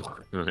big.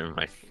 Never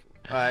mind.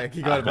 Alright,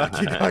 keep going,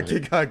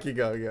 keep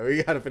going.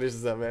 We gotta finish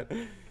this up,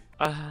 man.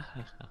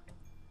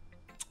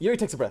 Yuri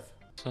takes a breath.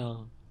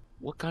 So,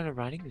 what kind of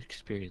writing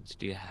experience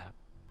do you have?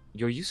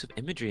 Your use of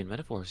imagery and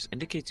metaphors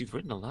indicates you've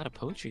written a lot of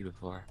poetry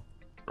before.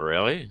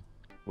 Really?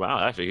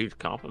 Wow, that's a huge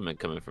compliment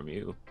coming from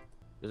you.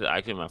 This is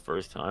actually my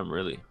first time,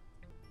 really.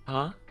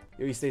 Huh?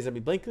 Yuri stares at me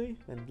blankly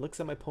and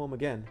looks at my poem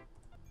again.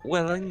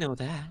 Well, I know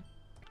that.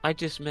 I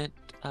just meant,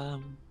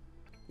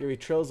 Yuri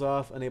trails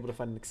off, unable to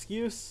find an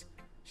excuse.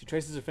 She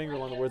traces her finger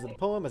along the words of the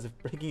poem as if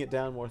breaking it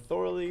down more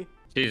thoroughly.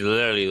 She's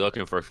literally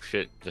looking for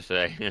shit to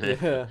say.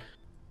 Yeah.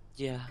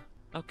 Yeah,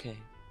 okay.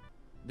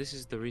 This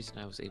is the reason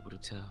I was able to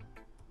tell.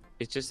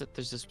 It's just that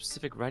there's a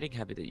specific writing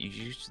habit that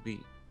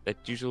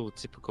usual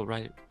typical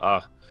writer.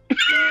 I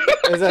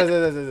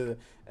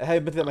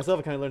have been through that myself.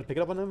 I kind of learned to pick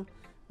it up on them.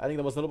 I think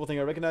the most notable thing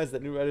I recognize is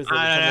that new writers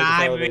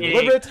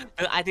deliberate.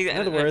 In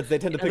other words, they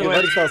tend to pick a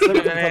writing style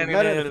similar to the common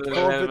matter and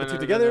put the two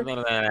together.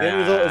 The end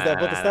result is that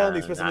both the style and the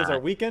expressiveness are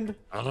weakened.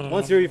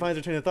 Once Yuri finds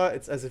her train of thought,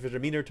 it's as if her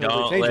demeanor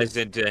totally changes.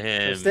 Don't listen to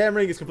him. Her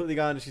stammering is completely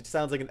gone, and she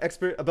sounds like an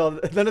expert. Abel,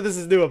 none of this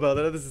is new, Abel.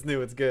 None of this is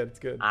new. It's good. It's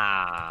good.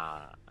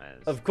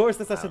 Of course,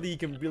 that's not something you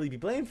can really be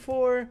blamed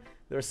for.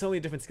 There are so many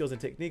different skills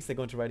and techniques that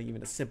go into writing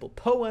even a simple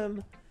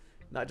poem.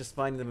 Not just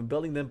finding them and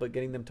building them, but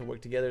getting them to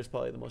work together is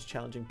probably the most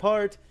challenging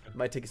part. It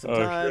might take you some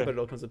time, but it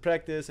all comes with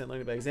practice and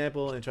learning by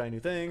example and trying new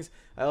things.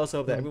 I also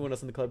hope that everyone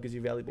else in the club gives you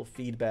valuable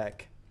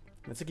feedback.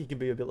 Natsuki can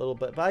be a little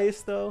bit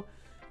biased, though.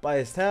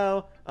 Biased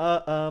how?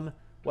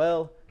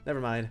 Well, never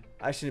mind.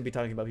 I shouldn't be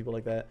talking about people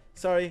like that.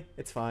 Sorry,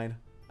 it's fine.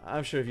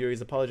 I'm sure if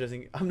Yuri's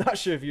apologizing. I'm not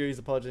sure if Yuri's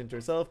apologizing to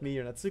herself, me,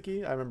 or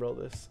Natsuki. I remember all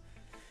this.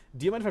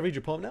 Do you mind if I read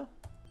your poem now?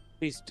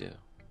 Please do.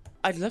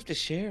 I'd love to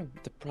share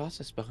the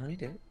process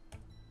behind it.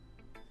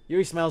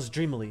 Yuri smiles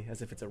dreamily,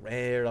 as if it's a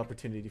rare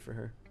opportunity for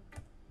her.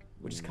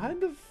 Which is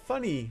kind of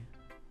funny.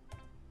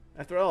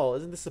 After all,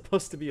 isn't this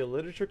supposed to be a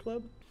literature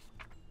club?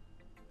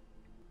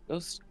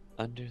 Ghost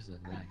under the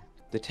light.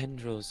 The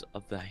tendrils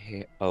of the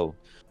hair. Oh,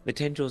 the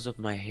tendrils of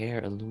my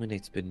hair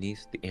illuminates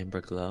beneath the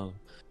amber glow.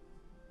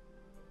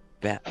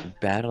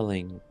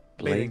 Battling,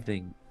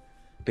 blazing.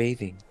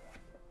 Bathing.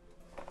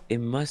 It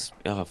must.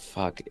 Oh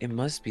fuck! It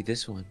must be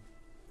this one.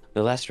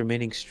 The last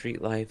remaining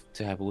street life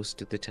to have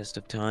withstood the test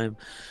of time,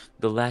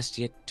 the last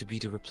yet to be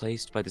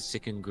replaced by the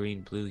sick and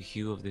green blue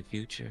hue of the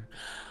future.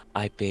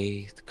 I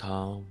bathed,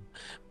 calm,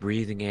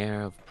 breathing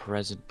air of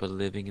present but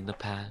living in the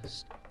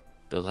past.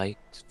 The light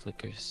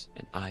flickers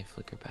and I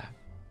flicker back.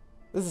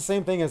 This is the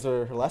same thing as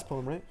her last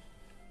poem, right?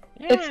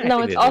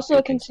 It's also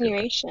a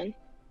continuation.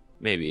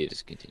 Maybe it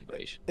is a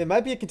continuation. It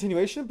might be a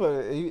continuation,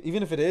 but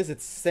even if it is,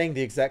 it's saying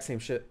the exact same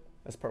shit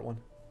as part 1.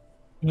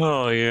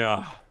 Oh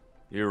yeah,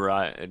 you're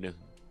right.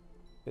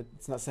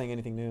 It's not saying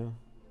anything new.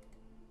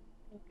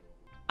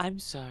 I'm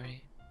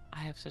sorry. I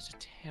have such a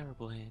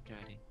terrible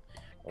handwriting.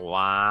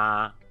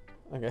 Wow.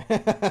 Okay.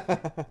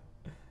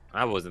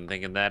 I wasn't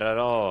thinking that at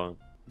all.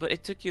 But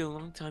it took you a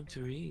long time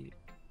to read.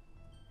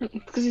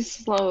 Because he's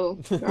slow,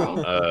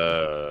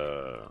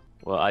 girl.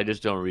 Well, I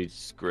just don't read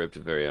script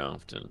very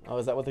often. Oh,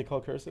 is that what they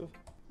call cursive?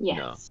 Yes.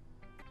 No.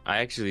 I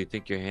actually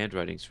think your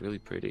handwriting's really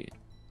pretty.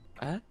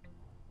 Huh?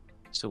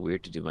 So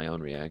weird to do my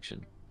own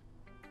reaction.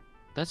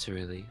 That's a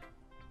relief.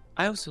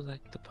 I also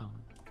liked the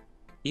poem.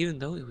 Even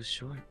though it was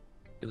short,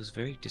 it was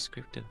very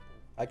descriptive.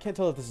 I can't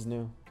tell if this is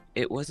new.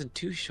 It wasn't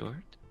too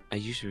short. I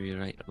usually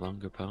write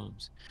longer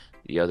poems.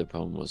 The other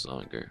poem was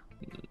longer.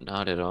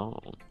 Not at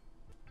all.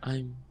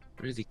 I'm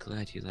really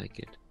glad you like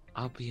it.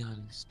 I'll be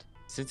honest.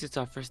 Since it's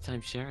our first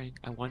time sharing,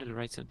 I wanted to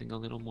write something a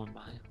little more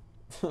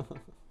mild.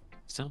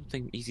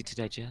 Something easy to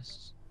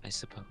digest, I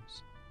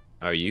suppose.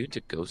 Are you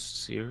to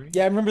ghost Sayori?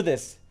 Yeah, I remember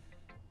this.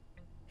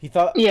 He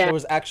thought Yeah. there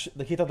was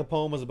he thought the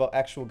poem was about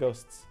actual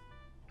ghosts,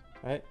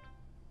 right?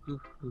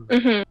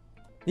 Mm-hmm.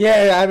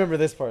 Yeah, I remember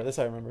this part. This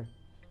I remember.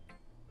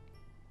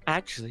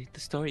 Actually, the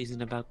story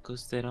isn't about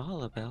ghosts at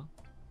all, Abel.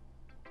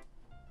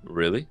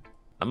 Really?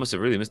 I must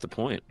have really missed the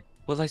point.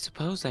 Well, I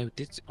suppose I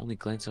did only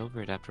glance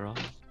over it after all.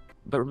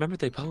 But remember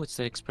the poets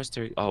that express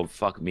their... Oh,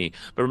 fuck me.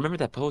 But remember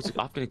that poets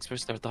often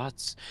express their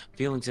thoughts,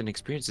 feelings, and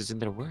experiences in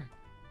their work.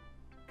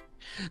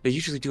 They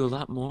usually do a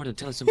lot more than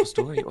tell a simple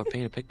story or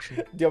paint a picture.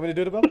 Do you want me to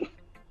do it, Abel?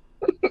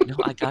 No,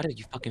 I got it,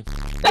 you fucking...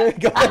 My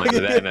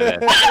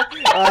bad.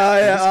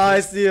 Yeah, I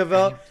see,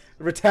 Abel.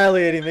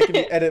 Retaliating, making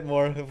me edit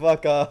more.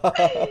 Fuck off.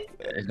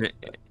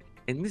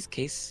 In this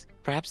case,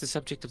 perhaps the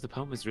subject of the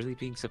poem is really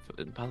being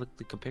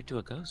symbolically compared to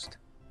a ghost.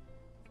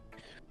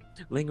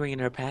 Lingering in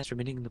her past,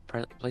 remaining in the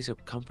place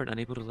of comfort,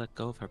 unable to let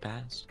go of her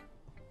past.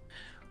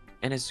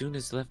 And as soon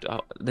as left,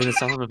 then the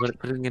solemn about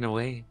putting it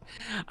away.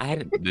 I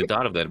hadn't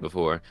thought of that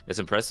before. That's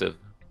impressive.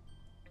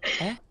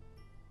 Eh?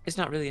 It's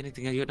not really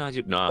anything you know.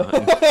 No.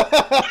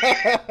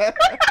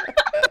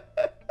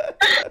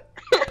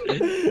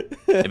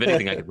 If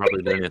anything, I could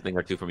probably learn a thing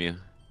or two from you.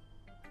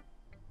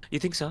 You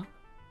think so?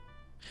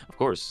 Of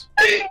course.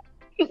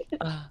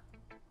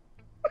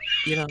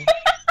 You know,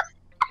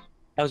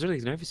 I was really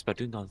nervous about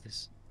doing all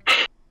this.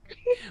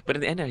 But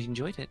in the end, I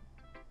enjoyed it.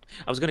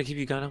 I was gonna keep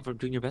you going on from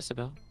doing your best,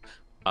 Abel.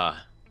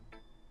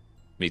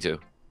 Me too.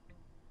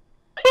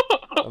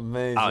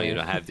 Amazing. I don't even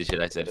know half the shit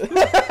I said.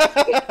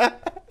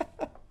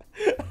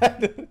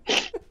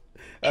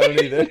 I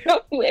don't either.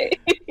 No way.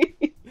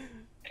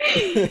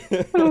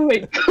 Oh my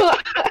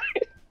god.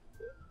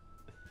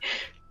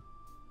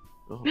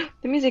 Oh.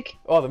 The music.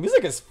 Oh, the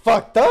music is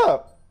fucked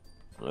up.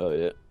 Oh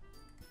yeah.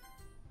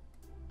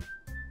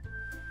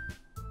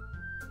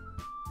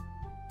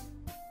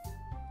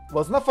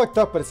 Well, it's not fucked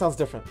up, but it sounds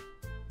different.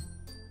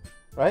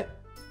 Right?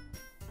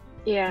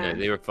 Yeah. Yeah,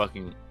 they were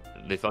fucking.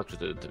 They fucked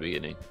with it at the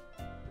beginning.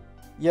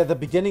 Yeah, the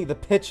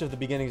pitch of the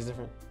beginning is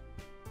different.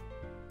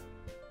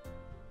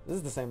 This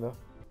is the same though.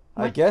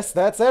 I guess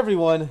that's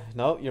everyone.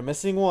 No, you're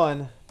missing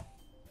one.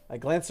 I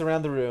glance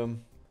around the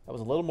room. That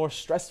was a little more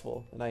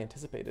stressful than I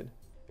anticipated.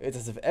 It's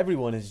as if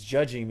everyone is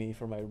judging me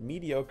for my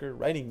mediocre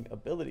writing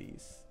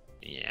abilities.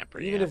 Yeah,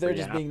 Even if they're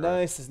just being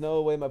nice, there's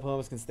no way my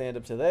poems can stand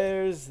up to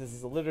theirs. This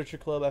is a literature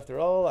club after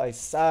all. I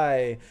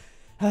sigh.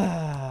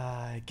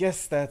 I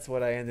guess that's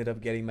what I ended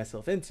up getting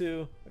myself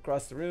into.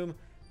 Across the room,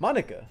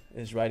 Monika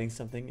is writing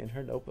something in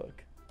her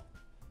notebook.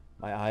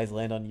 My eyes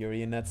land on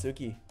Yuri and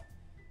Natsuki.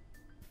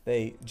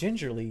 They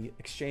gingerly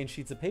exchange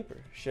sheets of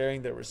paper,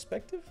 sharing their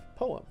respective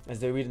poem. As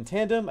they read in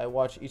tandem, I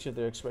watch each of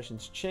their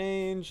expressions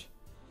change.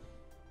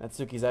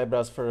 Natsuki's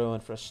eyebrows furrow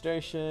in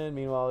frustration.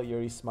 Meanwhile,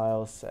 Yuri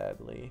smiles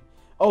sadly.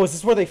 Oh, is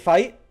this where they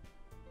fight?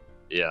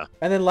 Yeah.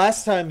 And then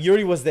last time,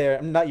 Yuri was there.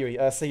 Not Yuri.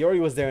 Sayori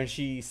was there, and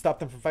she stopped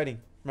them from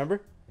fighting.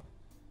 Remember?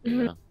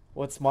 Yeah.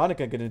 What's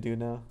Monika gonna do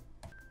now?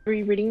 Are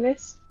you reading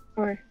this?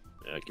 Or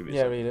Yeah, give me.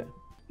 Yeah, Some. read it.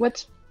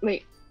 what's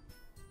wait.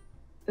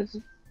 This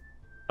is...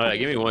 Alright,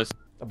 give me one.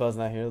 Abel's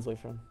not here. Let's wait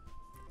for him.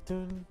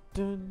 Dun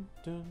dun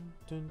dun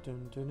dun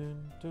dun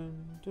dun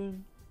dun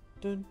dun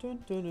dun dun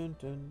dun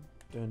dun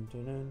dun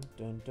dun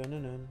dun dun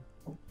dun.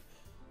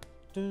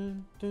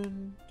 Dun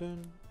dun dun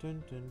dun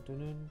dun dun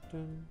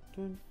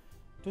dun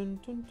dun dun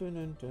dun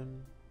dun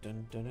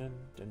dun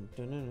dun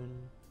dun dun.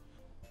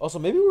 Also,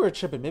 maybe we were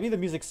tripping. Maybe the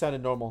music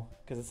sounded normal,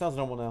 because it sounds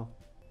normal now.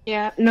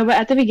 Yeah, no, but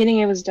at the beginning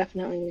it was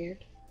definitely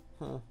weird.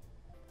 Huh.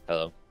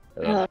 Hello.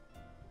 Hello.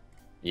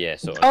 Yeah,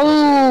 so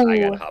Oh! I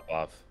gotta hop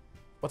off.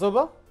 What's up,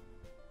 Abel?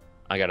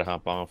 I gotta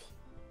hop off.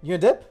 You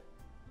gonna dip?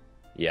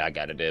 Yeah, I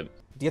gotta dip.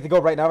 Do you have to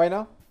go right now? Right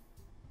now?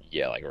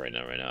 Yeah, like right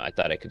now. I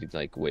thought I could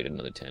like wait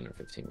another 10 or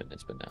 15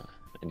 minutes, but nah,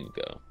 I need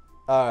to go.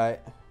 All right.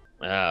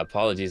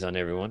 Apologies on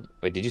everyone.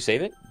 Wait, did you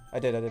save it? I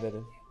did.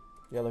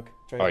 Yeah, look.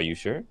 It's right Are here. you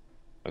sure?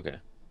 Okay.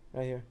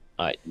 Right here.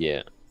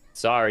 Yeah.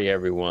 Sorry,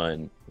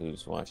 everyone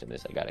who's watching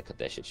this. I gotta cut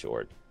that shit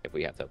short if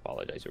we have to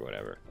apologize or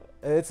whatever.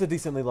 It's a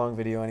decently long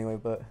video anyway,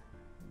 but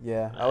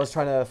yeah, I was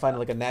trying to find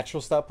like a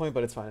natural stop point,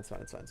 but it's fine. It's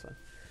fine.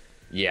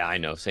 Yeah, I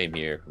know. Same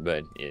here,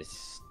 but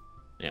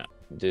yeah.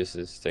 This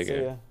is take See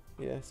it. ya.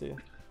 Yeah, see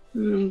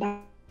ya.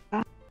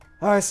 Bye.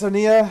 All right, so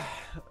Nia,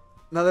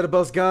 now that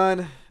Abel's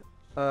gone,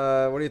 what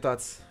are your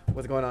thoughts?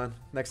 What's going on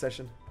next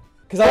session?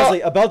 Because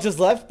honestly, Abel just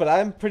left, but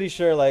I'm pretty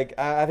sure like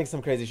I think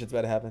some crazy shit's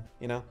about to happen.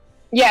 You know?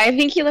 Yeah, I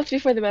think he left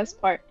before the best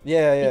part.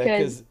 Yeah,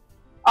 Because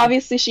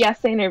obviously she has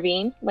to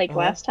intervene like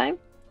last time,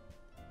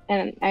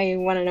 and I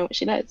want to know what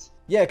she does.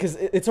 yeah, because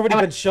it's already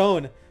been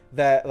shown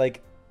that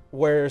like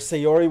where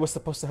Sayori was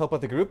supposed to help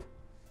out the group,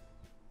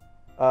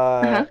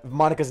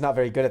 Monika's not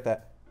very good at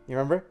that. You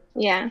remember?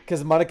 Yeah.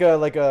 Because Monika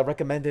like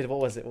recommended what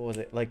was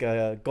it like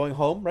going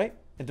home, right,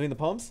 and doing the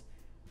poems,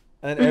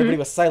 and then everybody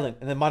was silent,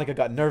 and then Monika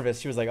got nervous.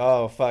 She was like,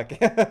 oh fuck,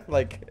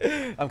 like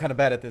I'm kind of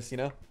bad at this, you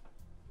know?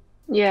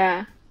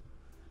 Yeah.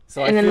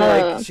 So I feel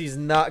like she's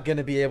not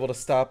gonna be able to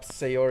stop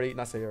Yuri and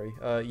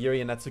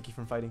Natsuki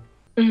from fighting.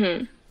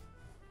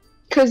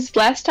 Because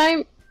last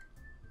time,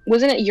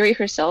 wasn't it Yuri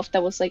herself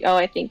that was like, oh,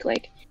 I think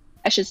like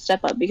I should step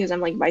up because I'm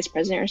like vice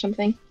president or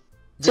something.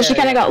 So she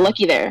kind of got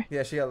lucky there.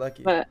 Yeah, she got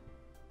lucky. But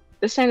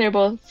this time they're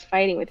both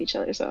fighting with each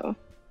other, so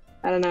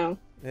I don't know.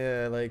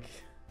 Yeah, like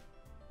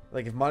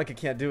if Monika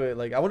can't do it,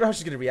 like I wonder how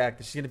she's gonna react.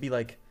 Is she gonna be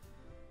like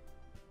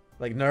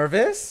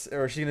nervous,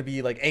 or is she gonna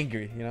be like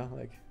angry? You know,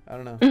 like I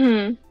don't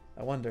know.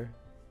 I wonder.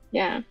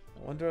 Yeah.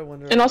 I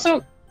wonder. And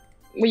also,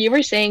 what you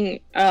were saying,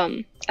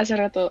 hace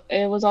rato,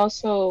 it was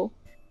also,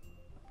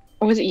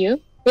 or was it you?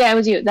 Yeah, it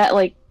was you. That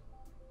like,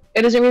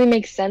 it doesn't really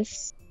make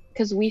sense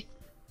because I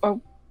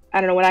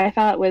don't know. What I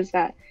thought was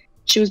that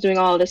she was doing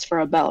all of this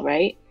for Abel,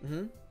 right?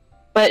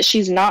 But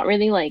she's not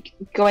really like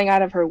going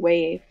out of her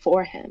way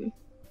for him.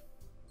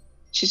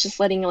 She's just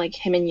letting like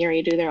him and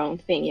Yuri do their own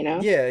thing, you know?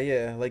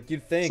 Yeah. Like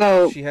you'd think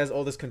she has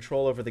all this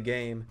control over the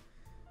game.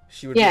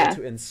 She would be able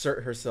to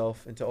insert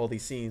herself into all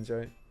these scenes,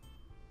 right?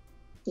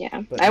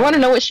 Yeah. But I want to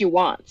know what she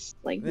wants.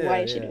 Like,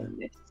 why is she doing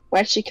this?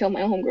 Why'd she kill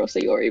my homegirl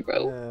Sayori,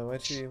 bro? Yeah,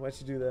 why'd she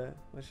do that?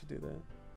 Why'd she do that?